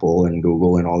like Apple and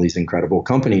Google and all these incredible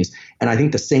companies. And I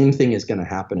think the same thing is going to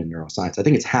happen in neuroscience. I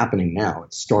think it's happening now.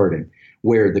 It's starting,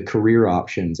 where the career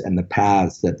options and the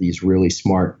paths that these really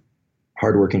smart,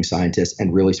 hardworking scientists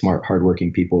and really smart,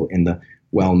 hardworking people in the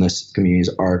wellness communities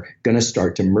are going to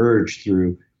start to merge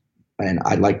through. And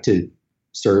I'd like to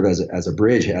serve as a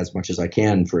bridge as much as I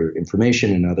can for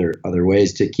information and other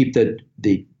ways to keep the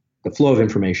flow of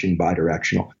information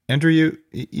bidirectional. Andrew,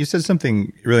 you said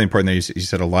something really important there. You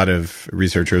said a lot of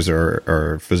researchers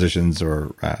or physicians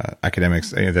or academics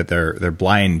that they're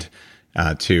blind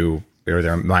to, or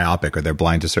they're myopic, or they're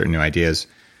blind to certain new ideas.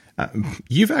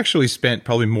 You've actually spent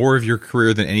probably more of your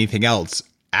career than anything else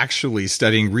actually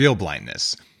studying real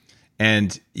blindness.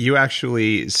 And you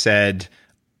actually said,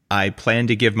 I plan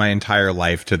to give my entire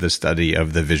life to the study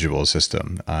of the visual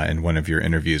system in one of your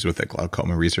interviews with the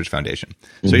Glaucoma Research Foundation.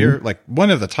 Mm-hmm. So you're like one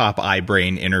of the top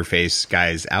eye-brain interface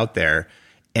guys out there,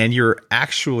 and you're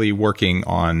actually working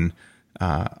on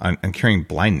curing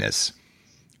blindness.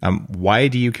 Why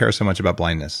do you care so much about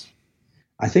blindness?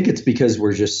 I think it's because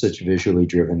we're just such visually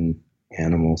driven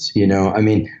animals. I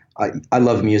mean, I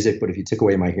love music, but if you took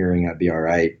away my hearing, I'd be all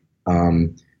right.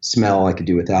 Smell, I could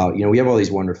do without. We have all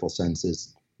these wonderful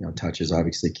senses. Touch is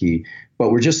obviously key, but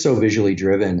we're just so visually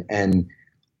driven. And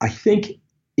I think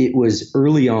it was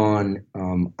early on.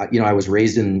 I was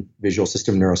raised in visual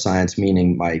system neuroscience,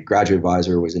 meaning my graduate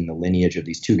advisor was in the lineage of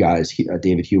these two guys,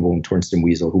 David Hubel and Torsten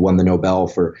Wiesel, who won the Nobel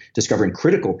for discovering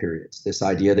critical periods. This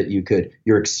idea that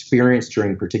your experience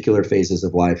during particular phases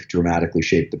of life dramatically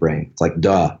shaped the brain. It's like,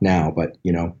 duh, now, but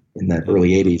in the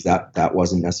early 80s, that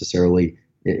wasn't necessarily,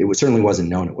 it certainly wasn't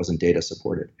known. It wasn't data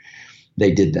supported.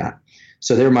 They did that.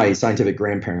 So they're my scientific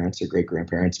grandparents or great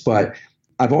grandparents, but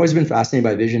I've always been fascinated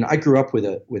by vision. I grew up with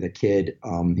a kid.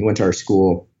 He went to our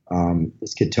school,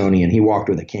 this kid Tony, and he walked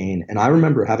with a cane. And I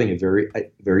remember having a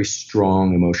very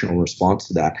strong emotional response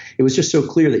to that. It was just so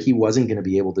clear that he wasn't going to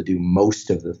be able to do most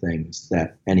of the things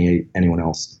that anyone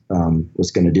else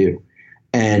was going to do.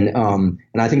 And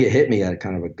I think it hit me at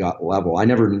kind of a gut level. I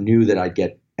never knew that I'd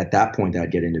get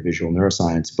into visual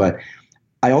neuroscience, but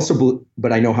I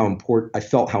know how important, I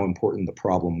felt how important the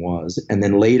problem was. And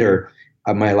then later,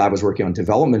 my lab was working on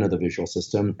development of the visual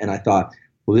system. And I thought,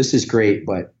 well, this is great,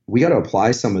 but we got to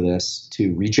apply some of this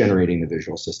to regenerating the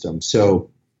visual system. So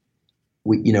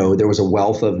there was a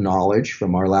wealth of knowledge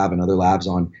from our lab and other labs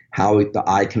on how the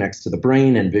eye connects to the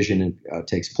brain and vision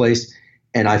takes place.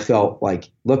 And I felt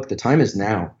like, look, the time is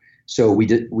now. So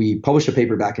we published a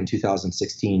paper back in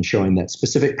 2016 showing that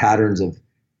specific patterns of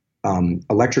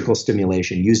electrical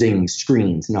stimulation using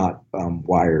screens, not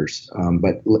wires,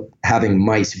 but having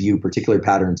mice view particular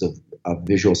patterns of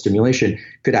visual stimulation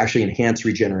could actually enhance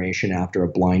regeneration after a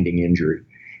blinding injury.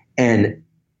 And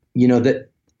that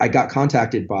I got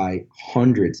contacted by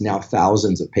hundreds, now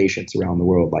thousands of patients around the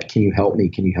world. Like, can you help me?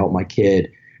 Can you help my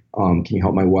kid? Can you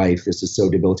help my wife? This is so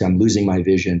debilitating. I'm losing my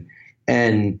vision.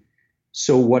 And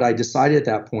so what I decided at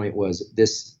that point was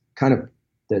this kind of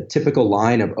the typical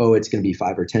line of, it's going to be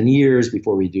 5 or 10 years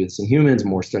before we do this in humans,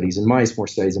 more studies in mice.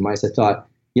 I thought,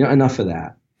 enough of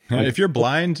that. If you're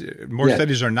blind, more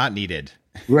studies are not needed.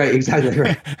 Right, exactly.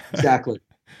 Right, exactly.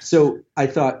 So I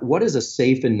thought, what is a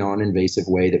safe and non-invasive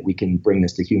way that we can bring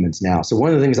this to humans now? So one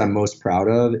of the things I'm most proud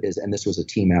of is, and this was a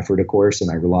team effort, of course, and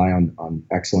I rely on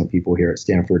excellent people here at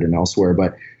Stanford and elsewhere,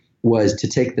 but was to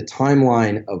take the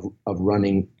timeline of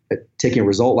running, taking a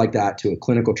result like that to a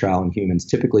clinical trial in humans.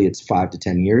 Typically it's 5 to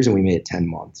 10 years, and we made it 10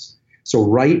 months. So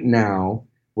right now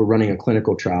we're running a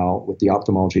clinical trial with the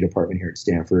ophthalmology department here at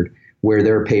Stanford, where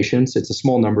there are patients, it's a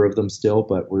small number of them still,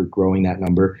 but we're growing that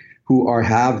number, who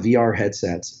have VR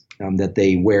headsets that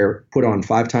they put on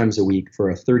 5 times a week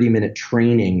for a 30-minute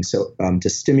training, so to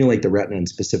stimulate the retina in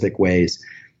specific ways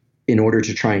in order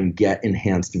to try and get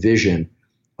enhanced vision.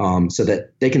 So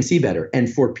that they can see better.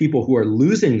 And for people who are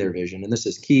losing their vision, and this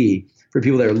is key, for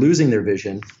people that are losing their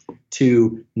vision,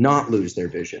 to not lose their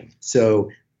vision.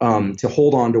 So to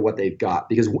hold on to what they've got.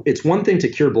 Because it's one thing to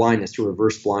cure blindness, to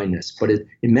reverse blindness, but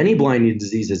in many blinding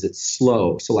diseases, it's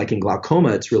slow. So like in glaucoma,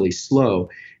 it's really slow.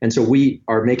 And so we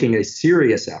are making a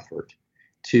serious effort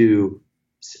to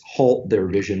halt their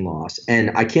vision loss.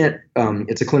 And I can't,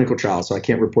 it's a clinical trial, so I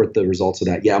can't report the results of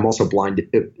that. Yeah, I'm also blind,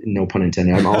 no pun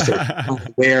intended. I'm also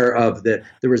aware of the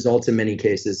results in many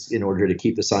cases in order to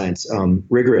keep the science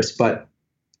rigorous. But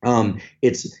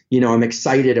it's, I'm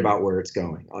excited about where it's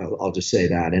going. I'll just say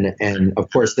that. And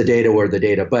of course the data were the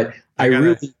data, but I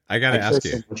gotta ask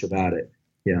you so much about it.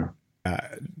 Yeah.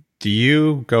 Do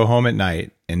you go home at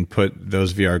night and put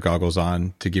those VR goggles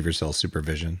on to give yourself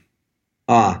supervision?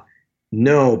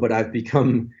 No, but I've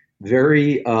become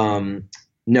very,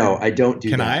 no, I don't do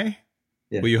that. Can I?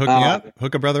 Yeah. Will you hook me up?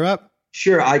 Hook a brother up?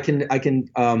 Sure, I can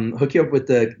hook you up with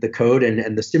the code,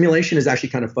 and the stimulation is actually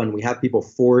kind of fun. We have people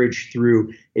forage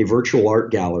through a virtual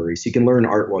art gallery, so you can learn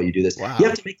art while you do this. Wow. You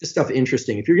have to make this stuff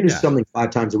interesting. If you're going to do something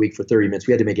 5 times a week for 30 minutes,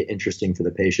 we had to make it interesting for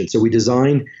the patient. So we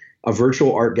designed a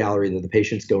virtual art gallery that the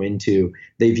patients go into.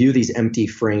 They view these empty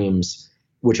frames,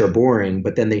 which are boring,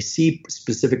 but then they see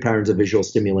specific patterns of visual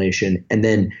stimulation, and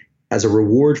then as a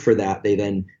reward for that, they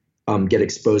then get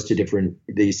exposed to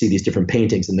they see these different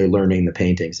paintings, and they're learning the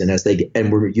paintings. And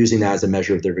and we're using that as a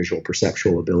measure of their visual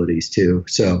perceptual abilities too.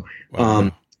 So,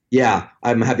 wow. Yeah,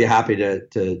 I'm happy to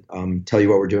tell you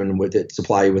what we're doing with it,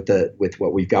 supply you with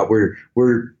what we've got. We're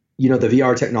the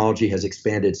VR technology has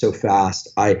expanded so fast.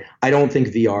 I don't think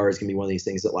VR is going to be one of these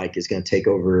things that is going to take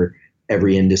over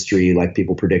every industry like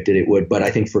people predicted it would. But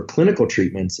I think for clinical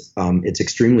treatments, it's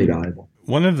extremely valuable.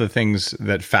 One of the things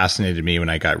that fascinated me when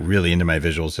I got really into my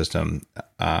visual system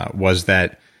was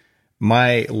that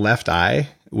my left eye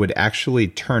would actually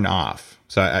turn off.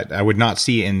 So I would not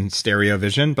see in stereo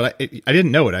vision, but I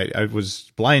didn't know it. I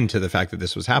was blind to the fact that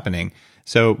this was happening.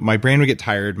 So my brain would get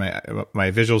tired.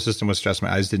 My visual system was stressed.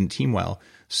 My eyes didn't team well.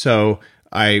 So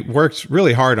I worked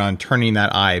really hard on turning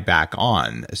that eye back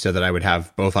on so that I would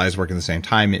have both eyes working at the same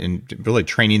time and really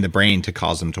training the brain to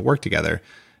cause them to work together.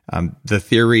 The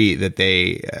theory that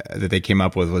they came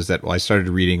up with was that, well, I started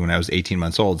reading when I was 18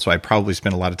 months old, so I probably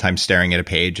spent a lot of time staring at a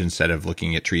page instead of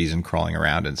looking at trees and crawling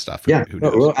around and stuff. Yeah, Who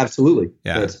knows? well, absolutely.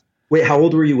 Yeah. Wait, how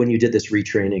old were you when you did this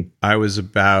retraining? I was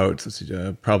about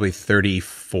probably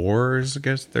 34, I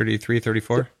guess, 33,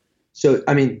 34. So,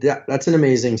 I mean, that's an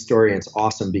amazing story, and it's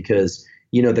awesome because,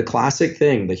 the classic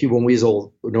thing, the Huberman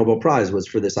Weasel Nobel Prize was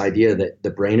for this idea that the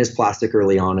brain is plastic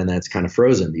early on and that's kind of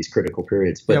frozen, these critical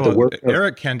periods. But the work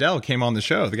Eric Kandel came on the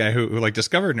show, the guy who like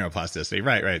discovered neuroplasticity.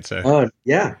 Right. So,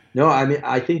 yeah. No, I mean,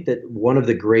 I think that one of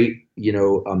the great,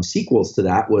 sequels to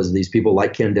that was these people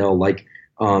like Kandel, like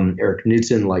Eric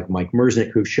Knudsen, like Mike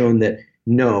Merznick, who've shown that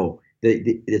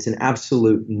it's an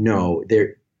absolute no.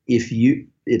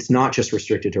 It's not just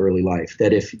restricted to early life,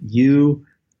 that if you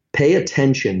pay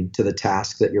attention to the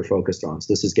task that you're focused on,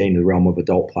 so this is getting to the realm of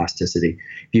adult plasticity.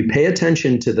 If you pay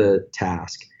attention to the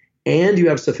task and you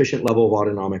have sufficient level of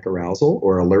autonomic arousal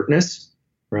or alertness,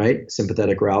 right,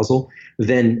 sympathetic arousal,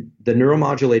 then the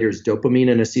neuromodulators dopamine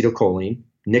and acetylcholine,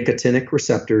 nicotinic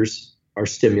receptors are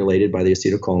stimulated by the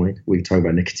acetylcholine. We can talk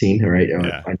about nicotine, right?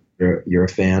 Yeah. You're a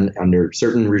fan under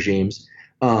certain regimes.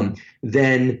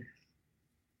 Then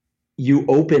you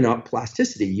open up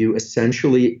plasticity. You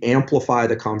essentially amplify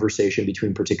the conversation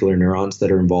between particular neurons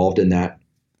that are involved in that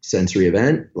sensory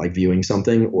event, like viewing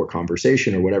something or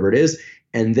conversation or whatever it is.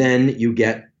 And then you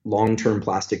get long-term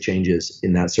plastic changes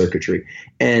in that circuitry.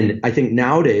 And I think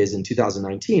nowadays in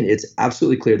 2019, it's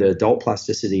absolutely clear that adult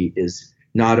plasticity is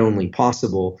not only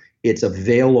possible, it's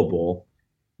available.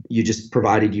 You just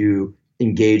provided you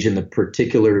engage in the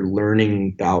particular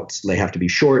learning bouts. They have to be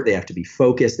short, they have to be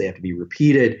focused, they have to be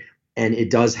repeated. And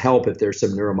it does help if there's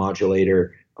some neuromodulator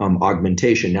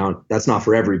augmentation. Now, that's not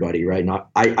for everybody, right?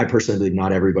 I personally believe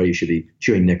not everybody should be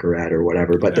chewing Nicorette or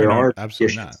whatever, but there are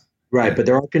absolutely not. Right, but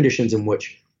there are conditions in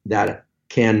which that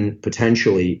can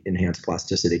potentially enhance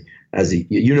plasticity. As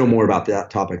you know more about that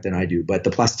topic than I do, but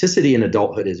the plasticity in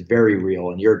adulthood is very real,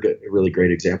 and you're a really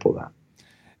great example of that.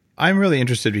 I'm really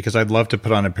interested because I'd love to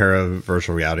put on a pair of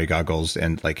virtual reality goggles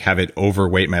and like have it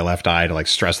overweight my left eye to like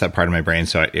stress that part of my brain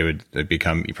so it would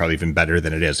become probably even better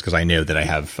than it is, because I know that I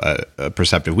have a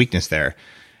perceptive weakness there.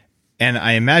 And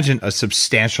I imagine a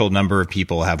substantial number of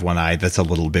people have one eye that's a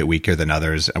little bit weaker than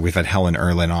others. We've had Helen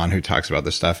Erlin on who talks about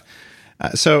this stuff.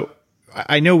 So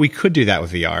I know we could do that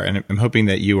with VR, and I'm hoping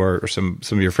that you or some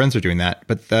of your friends are doing that.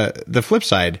 But the flip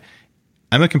side,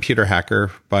 I'm a computer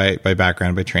hacker by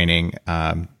background, by training.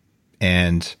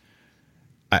 And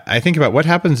I think about what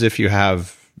happens if you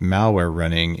have malware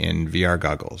running in VR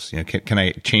goggles. Can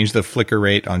I change the flicker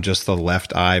rate on just the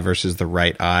left eye versus the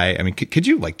right eye? I mean, could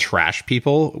you like trash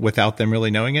people without them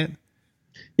really knowing it?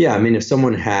 Yeah, I mean, if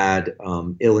someone had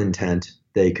ill intent,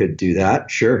 they could do that.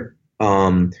 Sure.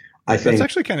 I think that's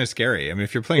actually kind of scary. I mean,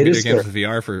 if you're playing video games with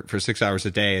VR for 6 hours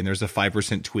a day and there's a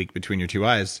 5% tweak between your two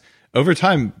eyes, over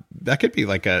time, that could be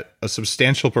like a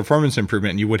substantial performance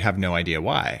improvement and you would have no idea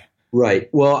why. Right.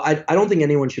 Well, I don't think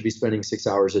anyone should be spending 6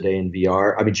 hours a day in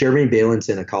VR. I mean, Jeremy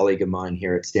Bailenson, a colleague of mine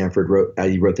here at Stanford,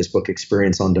 wrote this book,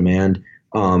 Experience on Demand,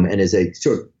 and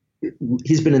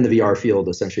he's been in the VR field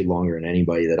essentially longer than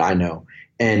anybody that I know.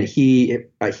 And he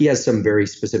has some very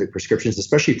specific prescriptions,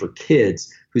 especially for kids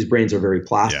whose brains are very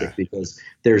plastic, because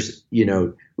there's,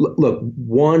 look,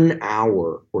 1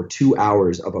 hour or 2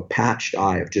 hours of a patched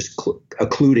eye of just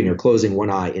occluding or closing one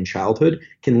eye in childhood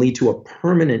can lead to a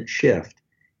permanent shift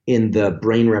in the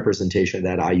brain representation of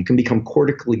that eye. You can become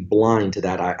cortically blind to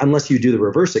that eye unless you do the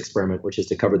reverse experiment, which is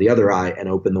to cover the other eye and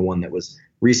open the one that was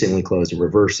recently closed and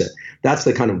reverse it. That's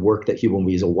the kind of work that Huberman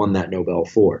Weasel won that Nobel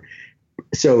for.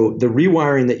 So the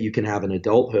rewiring that you can have in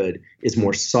adulthood is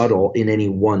more subtle in any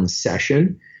one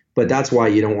session, but that's why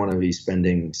you don't want to be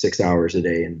spending 6 hours a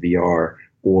day in VR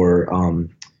or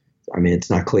it's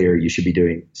not clear you should be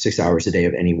doing 6 hours a day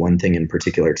of any one thing in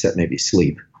particular, except maybe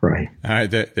sleep, right? All right,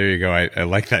 there you go. I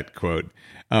like that quote.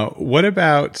 What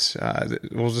about,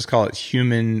 we'll just call it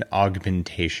human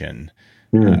augmentation,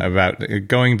 about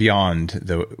going beyond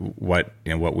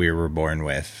what we were born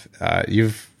with.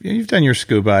 You've done your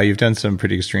scuba, you've done some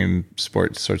pretty extreme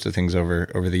sports sorts of things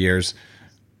over the years.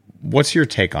 What's your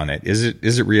take on it? Is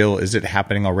it real? Is it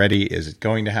happening already? Is it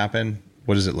going to happen?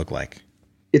 What does it look like?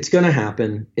 It's going to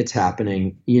happen. It's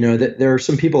happening. There are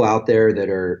some people out there that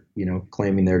are,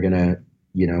 claiming they're going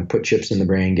to, put chips in the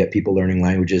brain, get people learning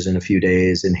languages in a few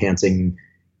days, enhancing,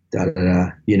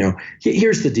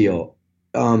 Here's the deal.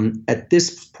 At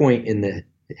this point in the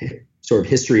sort of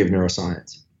history of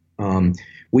neuroscience,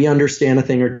 we understand a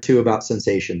thing or two about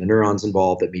sensation, the neurons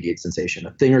involved that mediate sensation,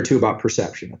 a thing or two about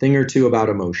perception, a thing or two about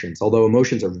emotions, although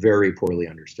emotions are very poorly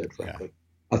understood, frankly.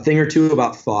 a thing or two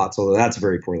about thoughts, although that's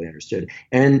very poorly understood.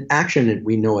 And action,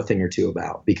 we know a thing or two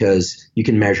about because you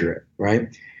can measure it,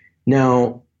 right?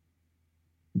 Now,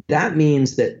 that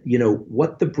means that,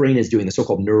 what the brain is doing, the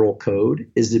so-called neural code,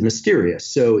 is mysterious.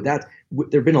 So there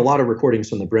have been a lot of recordings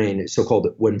from the brain, so-called,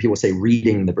 when people say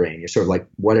reading the brain, you're sort of like,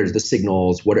 what are the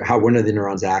signals? When are the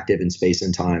neurons active in space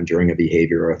and time during a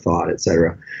behavior or a thought, et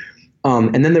cetera?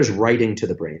 And then there's writing to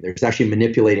the brain. There's actually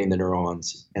manipulating the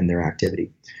neurons and their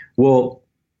activity. Well,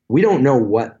 we don't know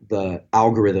what the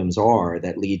algorithms are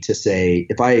that lead to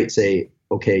if I say,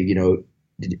 okay,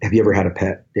 have you ever had a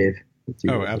pet, Dave?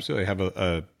 Oh, absolutely. I have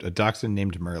a dachshund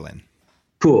named Merlin.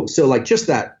 Cool. So like just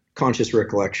that conscious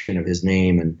recollection of his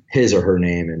name and his or her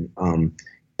name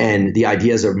and the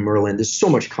ideas of Merlin, there's so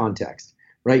much context,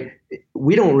 right?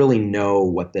 We don't really know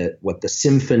what the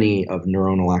symphony of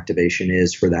neuronal activation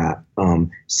is for that,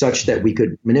 such that we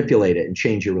could manipulate it and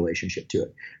change your relationship to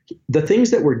it. The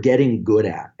things that we're getting good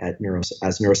at as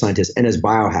neuroscientists and as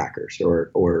biohackers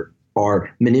or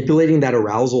are manipulating that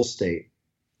arousal state.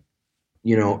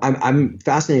 I'm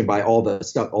fascinated by all the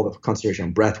stuff, all the concentration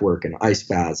on breath work and ice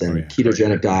baths and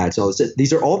ketogenic diets. All this.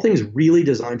 These are all things really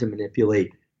designed to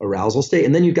manipulate arousal state.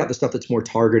 And then you've got the stuff that's more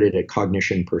targeted at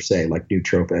cognition per se, like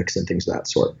nootropics and things of that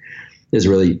sort. Is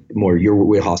really more your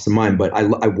wheelhouse than mine. But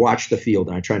I watch the field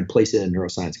and I try and place it in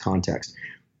neuroscience context.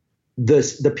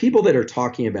 The people that are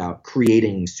talking about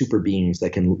creating super beings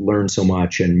that can learn so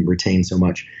much and retain so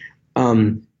much,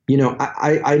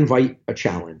 I invite a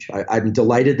challenge. I'm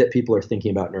delighted that people are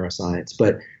thinking about neuroscience,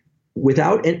 but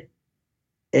without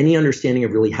any understanding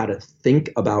of really how to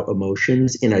think about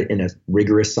emotions in a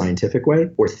rigorous scientific way,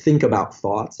 or think about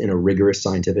thoughts in a rigorous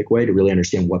scientific way to really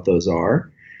understand what those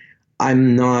are,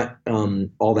 I'm not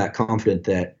all that confident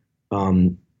that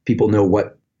people know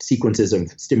what sequences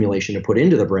of stimulation to put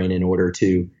into the brain in order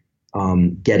to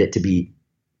get it to be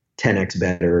 10x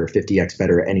better or 50x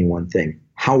better at any one thing.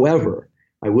 However,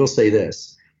 I will say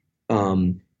this,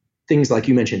 things like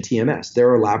you mentioned TMS,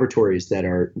 there are laboratories that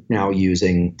are now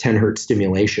using 10 hertz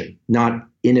stimulation, not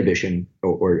inhibition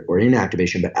or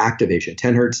inactivation, but activation,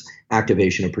 10 hertz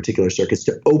activation of particular circuits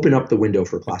to open up the window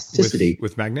for plasticity.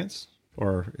 With magnets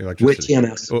or electricity? With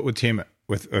TMS.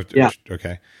 With TMS. Yeah.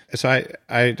 Okay. So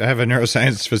I have a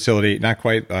neuroscience facility, not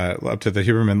quite up to the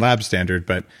Huberman lab standard,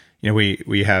 but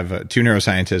we have 2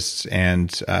 neuroscientists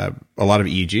and a lot of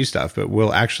EEG stuff, but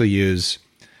we'll actually use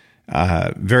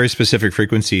very specific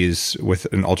frequencies with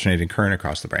an alternating current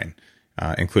across the brain,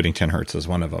 including 10 hertz as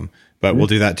one of them. But we'll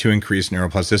do that to increase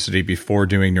neuroplasticity before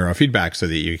doing neurofeedback so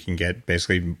that you can get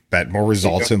basically more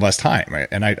results in less time. Right?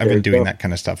 And I've been doing that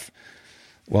kind of stuff.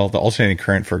 Well, the alternating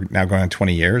current for now going on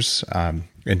 20 years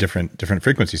in different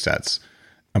frequency sets.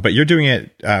 But you're doing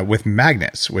it with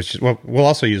magnets, which we'll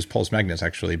also use pulse magnets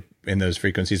actually in those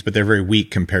frequencies, but they're very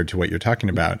weak compared to what you're talking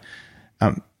about.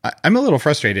 I'm a little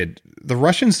frustrated. The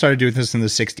Russians started doing this in the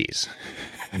 60s.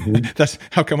 Mm-hmm. That's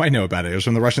how come I know about it. It was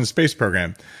from the Russian space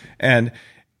program. And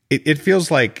it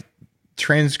feels like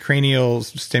transcranial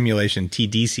stimulation,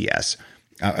 TDCS.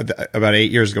 About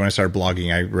 8 years ago when I started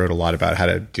blogging, I wrote a lot about how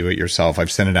to do it yourself.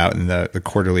 I've sent it out in the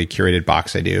quarterly curated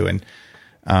box I do. And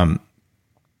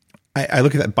I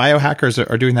look at that. Biohackers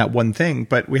are doing that one thing,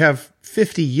 but we have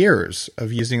 50 years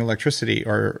of using electricity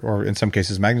or in some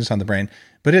cases magnets on the brain,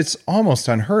 but it's almost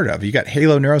unheard of. You got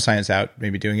Halo Neuroscience out,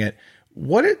 maybe doing it.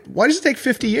 Why does it take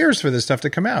 50 years for this stuff to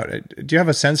come out? Do you have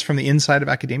a sense from the inside of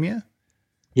academia?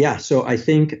 Yeah. So I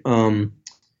think, so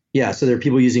there are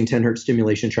people using 10 hertz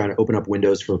stimulation, trying to open up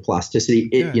windows for plasticity.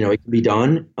 It can be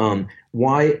done.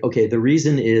 Why? Okay. The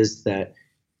reason is that,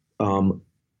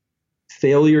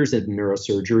 failures in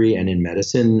neurosurgery and in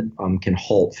medicine can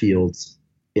halt fields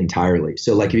entirely.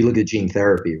 So like if you look at gene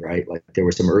therapy, right? Like there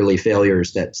were some early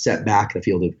failures that set back the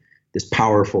field of this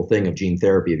powerful thing of gene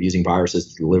therapy, of using viruses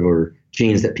to deliver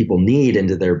genes that people need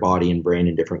into their body and brain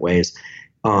in different ways,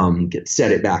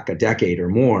 set it back a decade or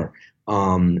more.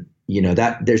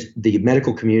 There's the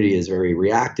medical community is very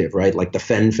reactive, right? Like the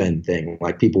fen-phen thing,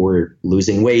 like people were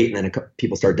losing weight and then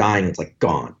people start dying. And it's like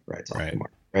gone, right? It's off the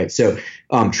market. Right. So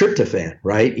tryptophan,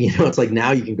 right? It's like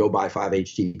now you can go buy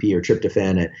 5-HTP or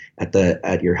tryptophan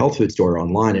at your health food store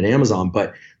online at Amazon.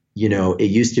 But,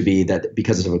 it used to be that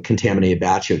because of a contaminated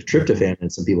batch of tryptophan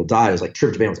and some people died, it was like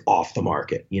tryptophan was off the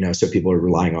market, so people are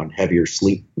relying on heavier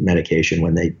sleep medication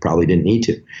when they probably didn't need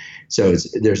to. So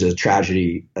there's a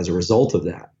tragedy as a result of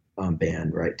that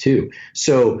ban, right, too.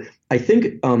 So I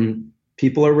think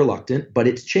people are reluctant, but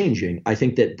it's changing. I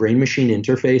think that brain-machine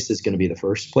interface is going to be the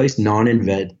first place,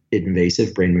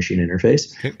 non-invasive brain-machine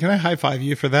interface. Can I high-five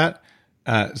you for that?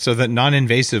 So the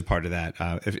non-invasive part of that,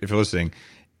 if you're listening,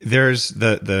 there's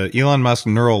the Elon Musk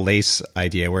neural lace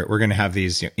idea where we're going to have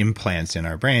these implants in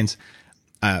our brains.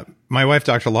 My wife,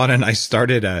 Dr. Lana, and I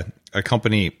started a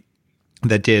company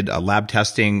that did lab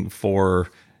testing for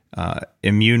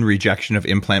immune rejection of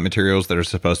implant materials that are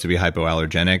supposed to be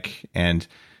hypoallergenic. And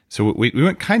so we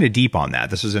went kind of deep on that.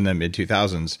 This was in the mid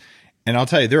 2000s. And I'll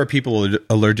tell you, there are people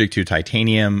allergic to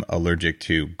titanium, allergic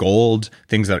to gold,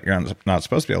 things that you're not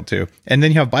supposed to be able to. And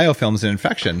then you have biofilms and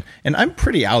infection. And I'm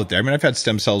pretty out there. I mean, I've had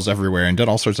stem cells everywhere and done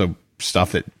all sorts of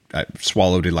stuff that I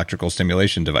swallowed electrical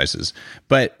stimulation devices.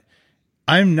 But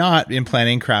I'm not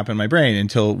implanting crap in my brain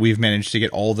until we've managed to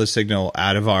get all the signal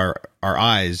out of our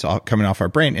eyes coming off our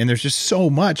brain. And there's just so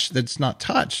much that's not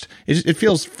touched. It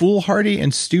feels foolhardy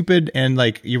and stupid, and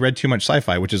like you read too much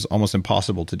sci-fi, which is almost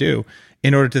impossible to do,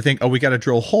 in order to think, oh, we got to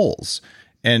drill holes.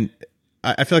 And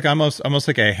I feel like I'm almost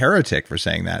like a heretic for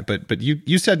saying that. But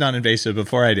you said non-invasive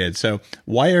before I did. So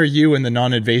why are you in the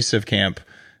non-invasive camp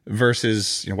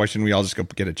versus, why shouldn't we all just go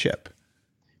get a chip?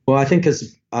 Well, I think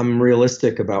because I'm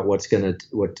realistic about what's gonna.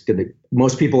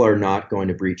 Most people are not going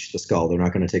to breach the skull. They're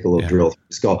not going to take a little drill through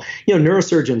the skull.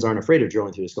 Neurosurgeons aren't afraid of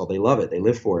drilling through the skull. They love it. They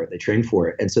live for it. They train for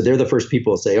it. And so they're the first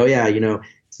people to say, "Oh yeah,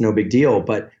 it's no big deal."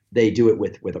 But they do it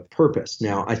with a purpose.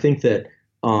 Now, I think that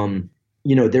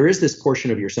there is this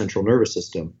portion of your central nervous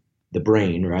system, the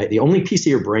brain, right? The only piece of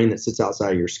your brain that sits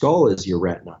outside of your skull is your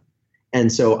retina.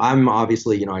 And so I'm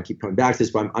obviously, I keep coming back to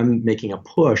this, but I'm making a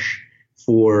push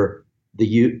for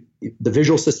the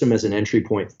visual system as an entry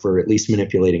point for at least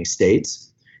manipulating states,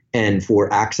 and for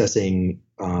accessing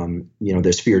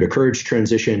this fear to courage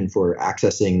transition, for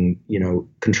accessing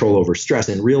control over stress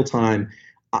in real time.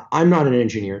 I'm not an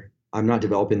engineer. I'm not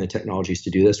developing the technologies to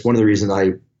do this. One of the reasons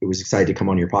I was excited to come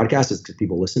on your podcast is because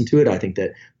people listen to it. I think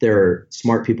that there are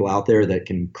smart people out there that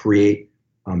can create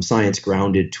science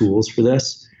grounded tools for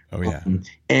this. Oh yeah.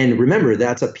 And remember,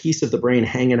 that's a piece of the brain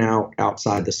hanging out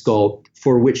outside the skull,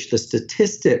 for which the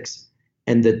statistics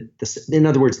and in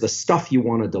other words, the stuff you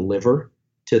want to deliver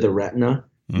to the retina,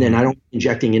 then I don't mean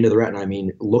injecting into the retina, I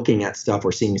mean looking at stuff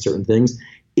or seeing certain things,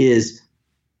 is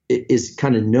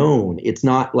kind of known. It's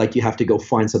not like you have to go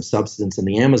find some substance in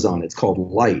the Amazon. It's called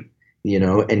light,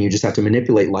 and you just have to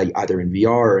manipulate light either in VR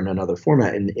or in another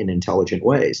format in intelligent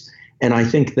ways. And I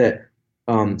think that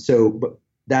but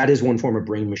that is one form of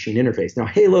brain-machine interface. Now,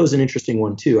 Halo is an interesting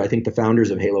one too. I think the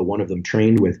founders of Halo, one of them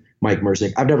trained with Mike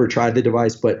Merznick. I've never tried the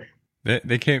device, but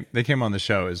they came on the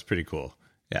show. It was pretty cool.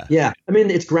 Yeah. Yeah. I mean,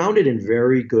 it's grounded in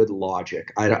very good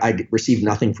logic. I received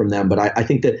nothing from them, but I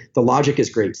think that the logic is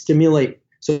great. Stimulate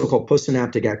so-called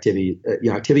postsynaptic activity,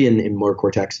 activity in motor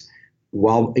cortex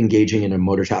while engaging in a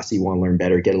motor task you want to learn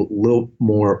better, get a little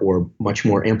more or much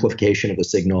more amplification of the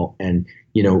signal, and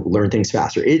learn things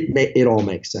faster. It all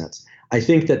makes sense. I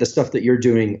think that the stuff that you're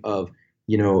doing I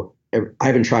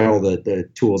haven't tried all the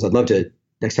tools. I'd love to,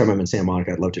 next time I'm in Santa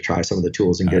Monica, I'd love to try some of the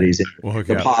tools and goodies,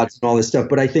 the pods and all this stuff.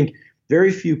 But I think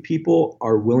very few people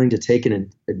are willing to take an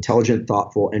intelligent,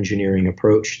 thoughtful engineering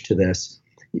approach to this.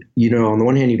 On the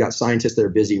one hand, you've got scientists that are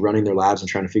busy running their labs and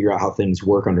trying to figure out how things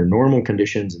work under normal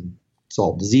conditions and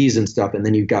solve disease and stuff. And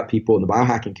then you've got people in the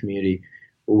biohacking community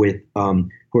who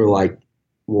are like,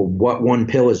 well, what one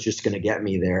pill is just going to get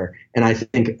me there? And I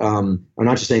think I'm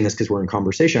not just saying this because we're in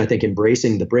conversation. I think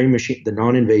embracing the brain machine, the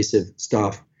non-invasive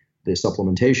stuff, the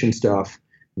supplementation stuff,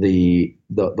 the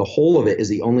whole of it is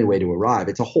the only way to arrive.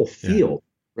 It's a whole field,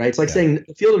 right? It's like saying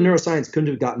the field of neuroscience couldn't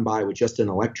have gotten by with just an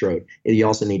electrode. You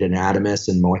also need anatomists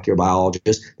and molecular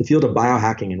biologists. The field of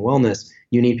biohacking and wellness,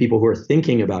 you need people who are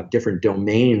thinking about different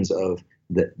domains of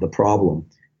the problem,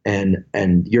 and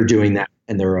you're doing that.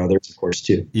 And there are others, of course,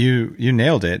 too. You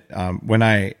nailed it. When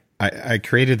I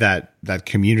created that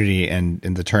community and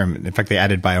in the term, in fact, they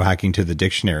added biohacking to the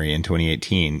dictionary in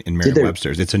 2018 in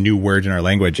Merriam-Webster's. It's a new word in our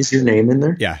language. Is your name in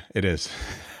there? Yeah, it is.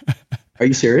 Are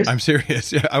you serious? I'm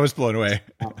serious. Yeah, I was blown away.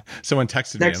 Someone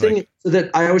texted Next me. Thing, so that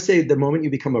I always say the moment you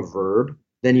become a verb,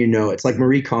 then it's like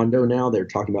Marie Kondo now. They're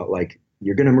talking about like,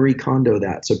 you're going to Marie Kondo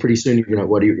that. So pretty soon you're going to,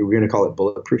 we're going to call it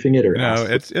bulletproofing it? Or no,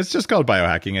 it's just called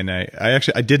biohacking. And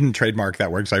I didn't trademark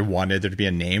that word because I wanted there to be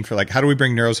a name for like, how do we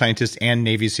bring neuroscientists and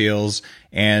Navy SEALs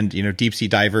and, deep sea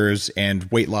divers and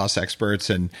weight loss experts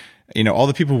and, all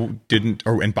the people who didn't,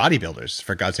 and bodybuilders,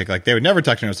 for God's sake, like they would never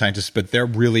talk to neuroscientists, but they're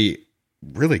really,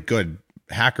 really good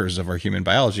hackers of our human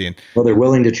biology. And well, they're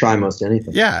willing to try most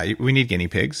anything. Yeah, we need guinea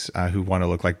pigs who want to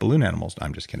look like balloon animals. No,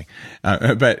 I'm just kidding.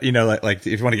 But like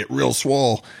if you want to get real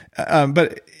swole,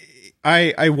 but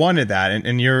I wanted that,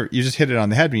 and you just hit it on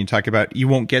the head when you talk about you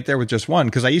won't get there with just one,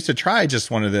 because I used to try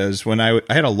just one of those when I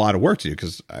had a lot of work to do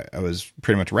because I was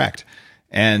pretty much wrecked,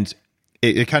 and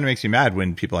it kind of makes me mad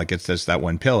when people like, it's just that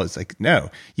one pill. It's like,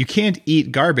 no, you can't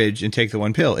eat garbage and take the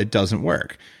one pill. It doesn't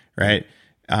work. Right.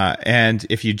 And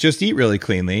if you just eat really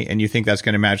cleanly and you think that's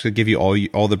going to magically give you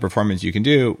all the performance you can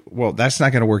do, well, that's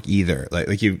not going to work either.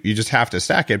 Like you just have to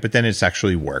stack it, but then it's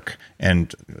actually work.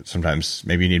 And sometimes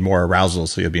maybe you need more arousal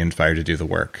so you'll be inspired to do the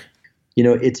work. You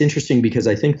know, it's interesting because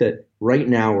I think that right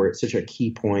now we're at such a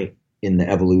key point in the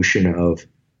evolution of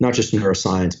not just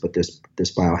neuroscience, but this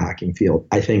biohacking field.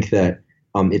 I think that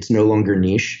it's no longer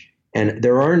niche. And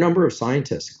there are a number of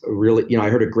scientists really, you know, I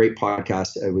heard a great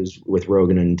podcast. It was with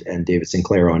Rogan and David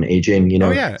Sinclair on aging, you know.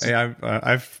 Oh yeah.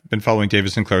 I've been following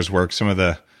David Sinclair's work. Some of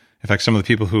the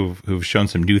people who've shown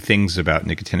some new things about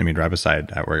nicotinamide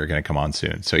riboside are going to come on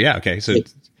soon. So yeah. Okay. So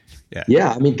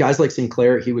yeah. I mean, guys like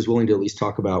Sinclair, he was willing to at least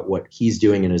talk about what he's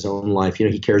doing in his own life. You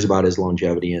know, he cares about his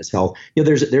longevity and his health. You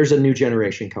know, there's a new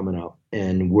generation coming up,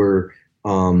 and we're,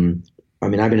 I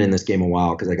mean, I've been in this game a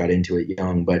while because I got into it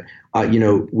young, but you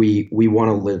know, we want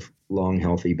to live long,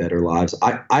 healthy, better lives.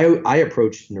 I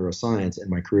approached neuroscience and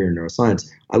my career in neuroscience.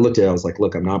 I looked at it, I was like,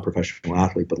 look, I'm not a professional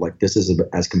athlete, but like this is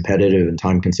as competitive and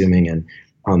time consuming and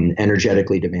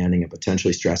energetically demanding and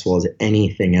potentially stressful as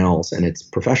anything else. And it's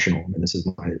professional. I mean, this is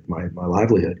my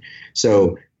livelihood.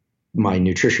 So my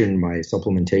nutrition, my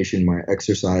supplementation, my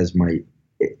exercise, my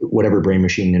whatever brain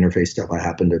machine interface stuff I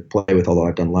happen to play with, although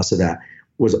I've done less of that,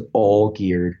 was all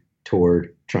geared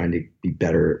toward trying to be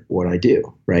better at what I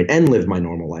do, right? And live my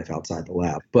normal life outside the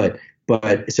lab. But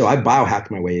so I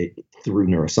biohacked my way through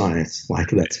neuroscience. Like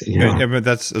that's, you know. Yeah, but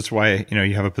that's why, you know,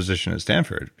 you have a position at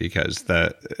Stanford, because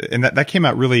that came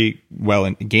out really well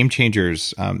in Game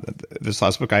Changers. This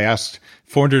last book, I asked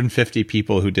 450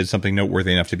 people who did something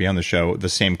noteworthy enough to be on the show the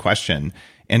same question,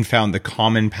 and found the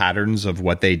common patterns of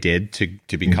what they did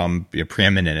to become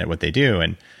preeminent at what they do.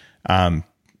 And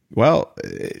well,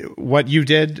 what you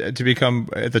did to become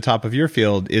at the top of your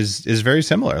field is very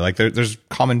similar. Like there's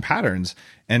common patterns.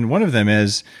 And one of them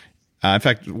is, in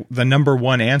fact, the number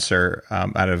one answer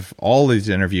out of all these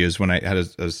interviews when I had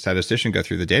a statistician go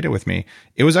through the data with me,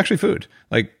 it was actually food.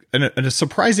 Like a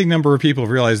surprising number of people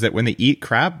realize that when they eat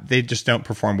crap, they just don't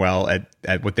perform well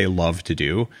at what they love to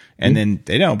do. And then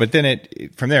they don't. But then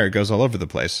from there, it goes all over the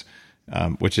place,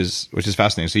 which is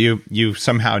fascinating. So you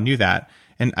somehow knew that.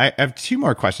 And I have two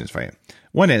more questions for you.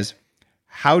 One is,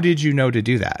 how did you know to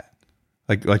do that?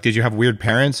 Like, did you have weird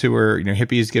parents who were,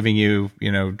 hippies giving you,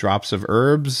 drops of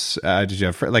herbs? Did you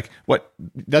have what?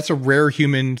 That's a rare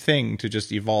human thing to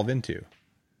just evolve into.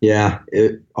 Yeah,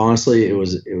 honestly, it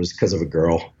was because of a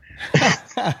girl.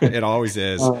 It always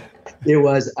is. It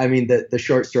was. I mean, the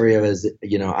short story of it is,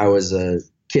 I was a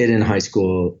kid in high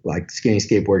school, like skinny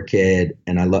skateboard kid,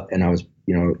 and I was,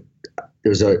 there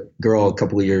was a girl a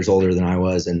couple of years older than I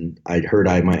was, and I'd heard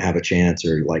I might have a chance,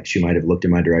 or like she might have looked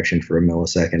in my direction for a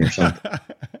millisecond or something.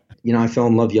 I fell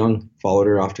in love young, followed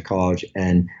her off to college,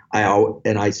 and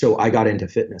so I got into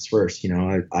fitness first.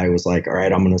 I was like, all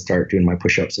right, I'm going to start doing my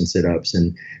push-ups and sit-ups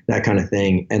and that kind of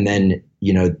thing. And then,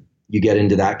 you get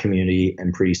into that community,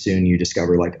 and pretty soon you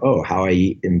discover like, oh, how I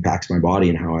eat impacts my body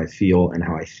and how I feel and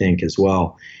how I think as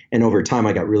well. And over time,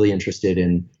 I got really interested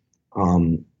in,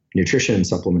 nutrition and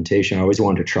supplementation. I always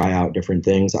wanted to try out different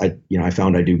things. I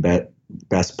found I do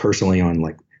best personally on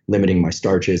like limiting my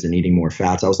starches and eating more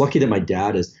fats. I was lucky that my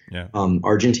dad is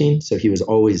Argentine, so he was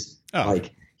always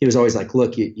like,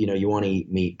 look, you want to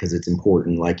eat meat because it's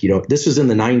important. Like, this was in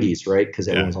the 90s, right? Because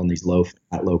everyone's on these low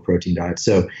fat, low protein diets.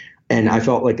 So, and I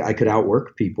felt like I could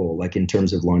outwork people, like in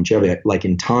terms of longevity. Like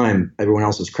in time, everyone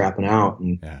else was crapping out,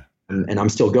 and I'm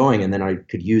still going. And then I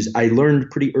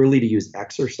learned pretty early to use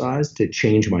exercise to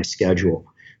change my schedule.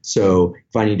 So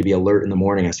if I need to be alert in the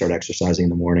morning, I start exercising in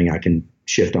the morning. I can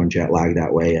shift on jet lag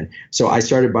that way. And so I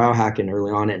started biohacking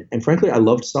early on. And frankly, I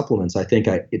loved supplements. I think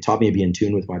it taught me to be in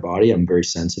tune with my body. I'm very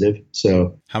sensitive.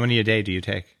 So how many a day do you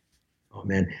take? Oh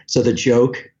man. So the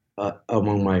joke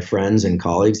among my friends and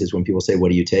colleagues is when people say, what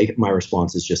do you take? My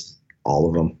response is just all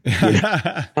of them.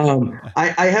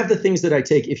 I have the things that I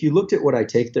take. If you looked at what I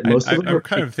take, that most of them I'm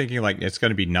kind of thinking like it's going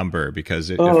to be number,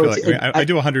 because I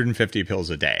do 150 pills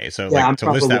a day. So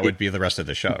to list that would be the rest of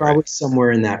the show. Probably right? Somewhere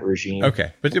in that regime.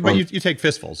 Okay. But you take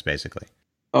fistfuls basically.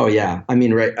 Oh yeah. I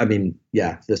mean, right. I mean,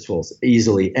 yeah, fistfuls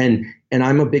easily. And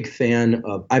I'm a big fan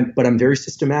of, but I'm very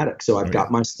systematic. So I've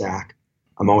got my stack.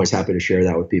 I'm always happy to share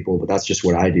that with people, but that's just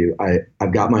what I do.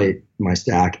 I've got my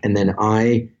stack, and then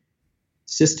I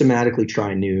systematically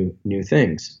try new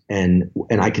things. And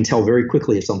I can tell very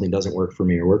quickly if something doesn't work for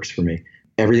me or works for me.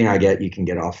 Everything I get, you can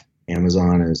get off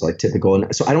Amazon, is like typical.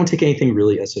 And so I don't take anything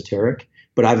really esoteric,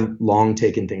 but I've long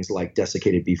taken things like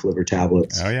desiccated beef liver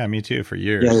tablets. Oh yeah, me too, for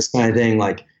years. Yeah, this kind of thing.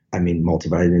 Like I mean,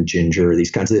 multivitamin, ginger,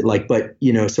 these kinds of like, but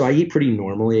so I eat pretty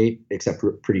normally, except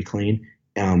pretty clean.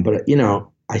 But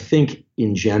I think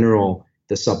in general,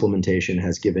 the supplementation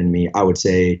has given me, I would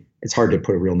say, it's hard to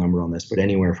put a real number on this, but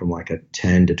anywhere from like a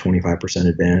 10 to 25%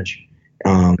 advantage.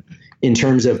 In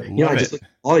terms of, I just look at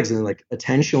colleagues and like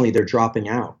attentionally they're dropping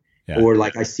out. Yeah. Or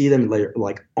like I see them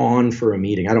like on for a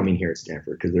meeting. I don't mean here at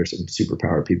Stanford because there's some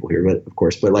superpowered people here, but of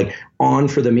course, but like on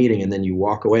for the meeting, and then you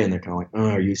walk away and they're kind of like,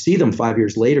 oh, you see them 5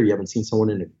 years later. You haven't seen someone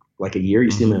in like a year.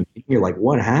 You see them, and you're like,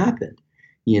 what happened?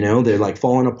 They're like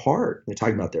falling apart. They're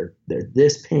talking about their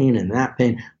this pain and that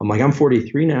pain. I'm like, I'm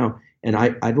 43 now, and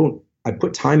I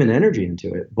put time and energy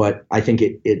into it, but I think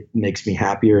it makes me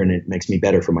happier and it makes me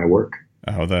better for my work.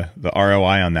 Oh, the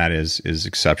ROI on that is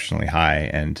exceptionally high,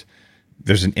 and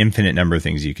there's an infinite number of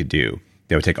things you could do.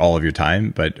 They would take all of your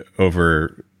time, but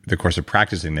over the course of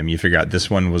practicing them, you figure out this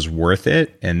one was worth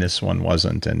it and this one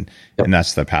wasn't. And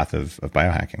that's the path of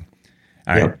biohacking.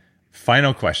 All right.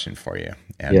 Final question for you,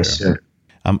 Andrew. Yes, sir.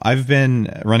 I've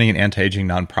been running an anti-aging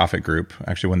nonprofit group,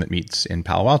 actually one that meets in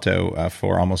Palo Alto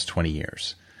for almost 20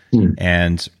 years.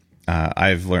 And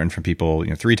I've learned from people,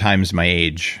 3 times my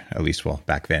age, at least, well,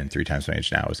 back then, 3 times my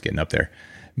age now, I was getting up there.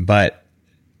 But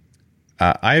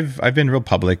I've been real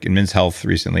public in Men's Health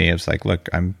recently. It's like, look,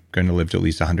 I'm going to live to at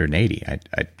least 180.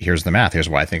 Here's the math. Here's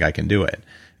why I think I can do it.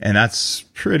 And that's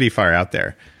pretty far out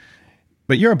there.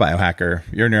 But you're a biohacker.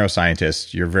 You're a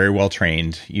neuroscientist. You're very well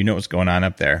trained. You know what's going on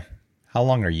up there. How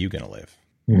long are you going to live?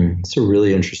 It's a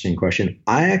really interesting question.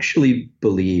 I actually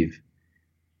believe,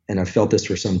 and I've felt this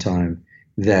for some time,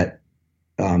 that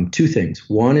 2 things.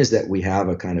 One is that we have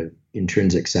a kind of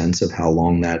intrinsic sense of how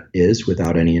long that is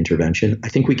without any intervention. I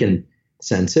think we can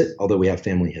sense it, although we have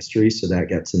family history, so that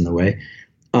gets in the way.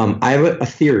 I have a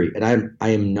theory, and I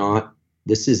am not,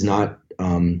 this is not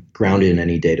grounded in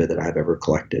any data that I've ever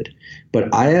collected,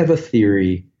 but I have a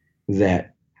theory that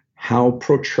how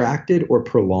protracted or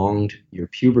prolonged your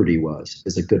puberty was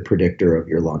is a good predictor of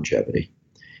your longevity.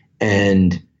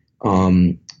 And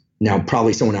now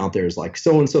probably someone out there is like,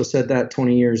 so-and-so said that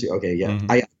 20 years ago. Okay, yeah,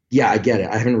 I get it.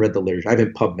 I haven't read the literature. I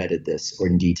haven't PubMeded this or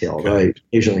in detail, but I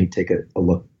occasionally take a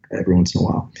look every once in a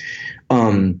while.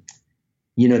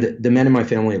 The men in my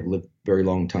family have lived very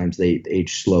long times. They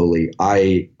age slowly.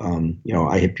 I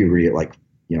hit puberty at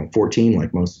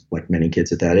 14, like many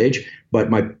kids at that age, but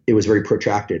it was very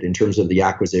protracted in terms of the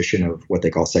acquisition of what they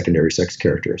call secondary sex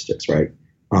characteristics, right?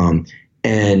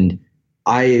 And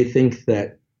I think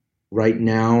that right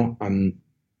now I'm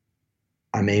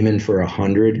aiming for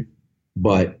 100,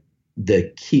 but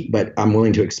I'm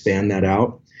willing to expand that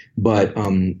out. But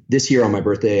this year on my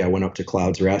birthday, I went up to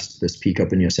Clouds Rest, this peak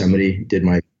up in Yosemite, did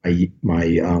my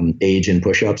age and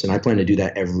push-ups, and I plan to do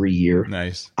that every year.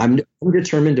 Nice. I'm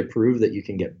determined to prove that you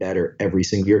can get better every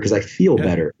single year because I feel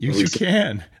better. You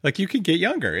can. Like you can get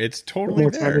younger. It's totally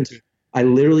there. I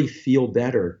literally feel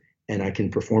better and I can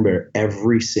perform better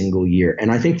every single year.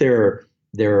 And I think there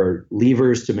are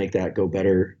levers to make that go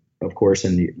better, of course,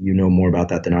 and you know more about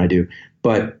that than I do.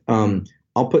 But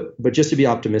but just to be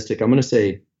optimistic, I'm going to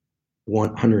say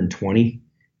 120.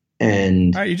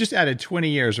 And all right, you just added 20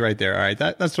 years right there. All right,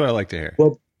 that's what I like to hear.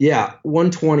 Well, yeah,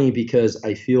 120 because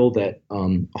I feel that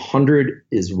 100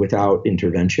 is without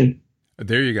intervention.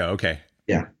 There you go. Okay.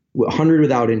 Yeah, 100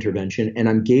 without intervention, and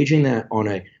I'm gauging that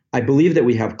on I believe that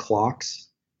we have clocks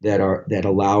that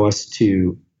allow us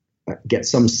to get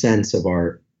some sense of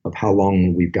how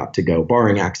long we've got to go,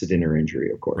 barring accident or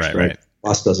injury, of course. Right.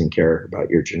 Bus doesn't care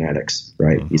about your genetics,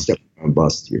 right? You step on a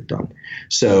bus, you're done.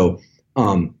 So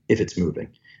if it's moving.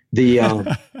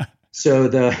 And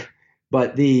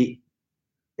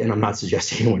I'm not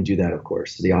suggesting anyone do that, of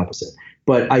course, the opposite.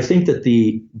 But I think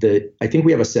that I think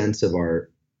we have a sense of our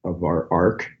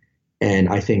arc, and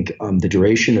I think the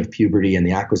duration of puberty and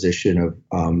the acquisition of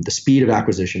the speed of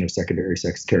acquisition of secondary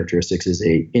sex characteristics is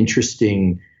a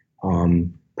interesting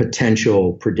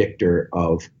potential predictor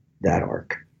of that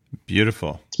arc.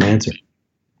 Beautiful. That's my answer.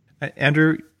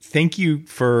 Andrew, thank you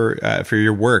for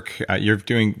your work. You're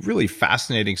doing really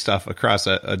fascinating stuff across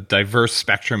a diverse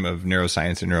spectrum of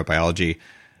neuroscience and neurobiology.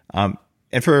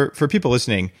 And for people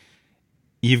listening,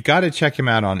 you've got to check him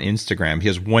out on Instagram. He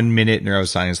has 1-minute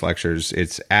neuroscience lectures.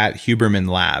 It's at Huberman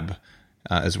Lab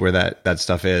is where that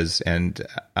stuff is. And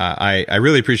I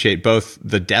really appreciate both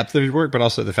the depth of your work, but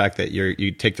also the fact that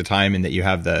you take the time and that you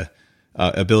have the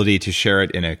ability to share it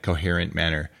in a coherent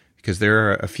manner. Because there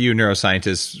are a few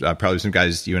neuroscientists, probably some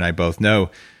guys you and I both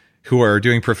know, who are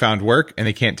doing profound work and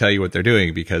they can't tell you what they're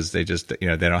doing because they just, they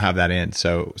don't have that in.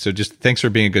 So just thanks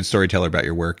for being a good storyteller about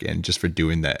your work and just for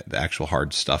doing the actual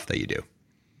hard stuff that you do.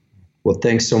 Well,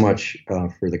 thanks so much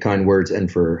for the kind words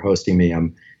and for hosting me.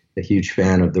 a huge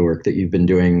fan of the work that you've been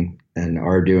doing and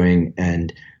are doing.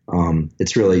 And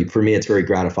it's really, for me, it's very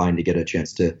gratifying to get a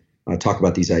chance to talk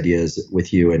about these ideas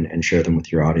with you and share them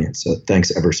with your audience. So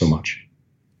thanks ever so much.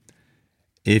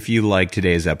 If you like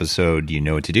today's episode, you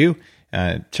know what to do.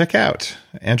 Check out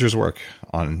Andrew's work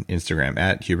on Instagram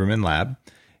at Huberman Lab.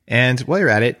 And while you're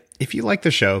at it, if you like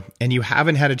the show and you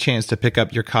haven't had a chance to pick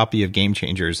up your copy of Game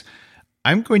Changers,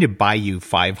 I'm going to buy you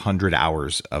 500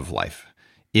 hours of life.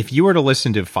 If you were to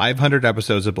listen to 500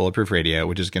 episodes of Bulletproof Radio,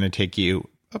 which is going to take you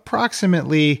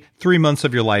approximately 3 months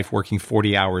of your life working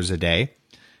 40 hours a day,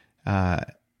 and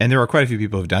there are quite a few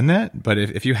people who've done that, but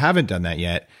if you haven't done that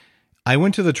yet, I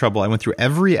went to the trouble. I went through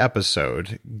every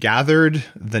episode, gathered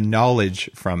the knowledge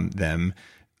from them,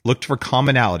 looked for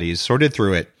commonalities, sorted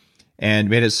through it, and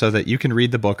made it so that you can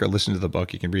read the book or listen to the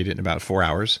book. You can read it in about 4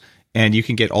 hours, and you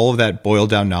can get all of that boiled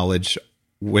down knowledge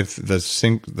with the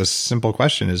simple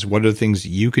question is, what are the things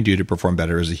you can do to perform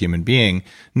better as a human being?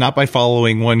 Not by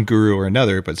following one guru or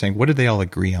another, but saying, what do they all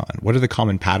agree on? What are the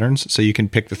common patterns? So you can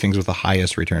pick the things with the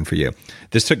highest return for you.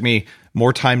 This took me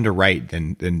more time to write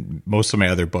than most of my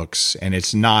other books. And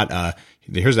it's not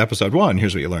here's episode 1,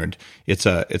 here's what you learned. It's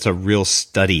a real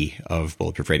study of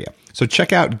Bulletproof Radio. So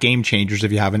check out Game Changers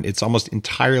if you haven't. It's almost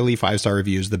entirely 5-star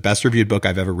reviews, the best reviewed book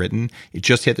I've ever written. It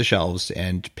just hit the shelves,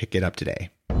 and pick it up today.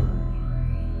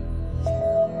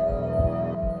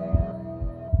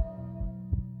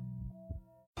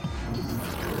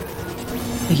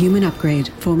 The Human Upgrade,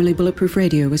 formerly Bulletproof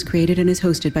Radio, was created and is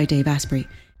hosted by Dave Asprey.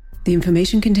 The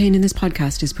information contained in this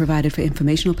podcast is provided for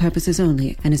informational purposes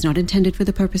only and is not intended for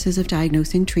the purposes of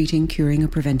diagnosing, treating, curing, or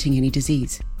preventing any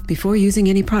disease. Before using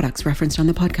any products referenced on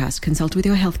the podcast, consult with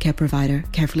your healthcare provider,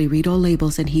 carefully read all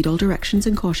labels, and heed all directions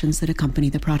and cautions that accompany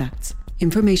the products.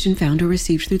 Information found or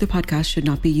received through the podcast should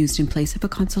not be used in place of a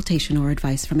consultation or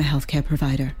advice from a healthcare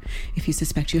provider. If you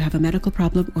suspect you have a medical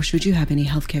problem or should you have any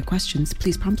healthcare questions,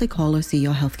 please promptly call or see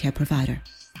your healthcare provider.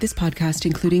 This podcast,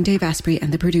 including Dave Asprey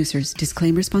and the producers,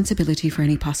 disclaim responsibility for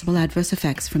any possible adverse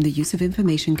effects from the use of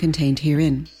information contained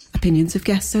herein. Opinions of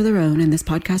guests are their own, and this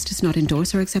podcast does not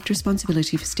endorse or accept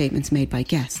responsibility for statements made by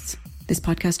guests. This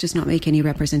podcast does not make any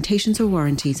representations or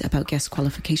warranties about guest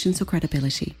qualifications or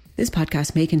credibility. This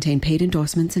podcast may contain paid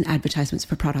endorsements and advertisements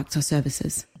for products or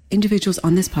services. Individuals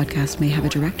on this podcast may have a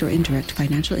direct or indirect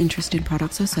financial interest in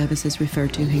products or services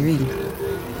referred to herein.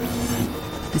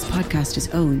 This podcast is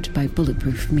owned by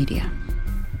Bulletproof Media.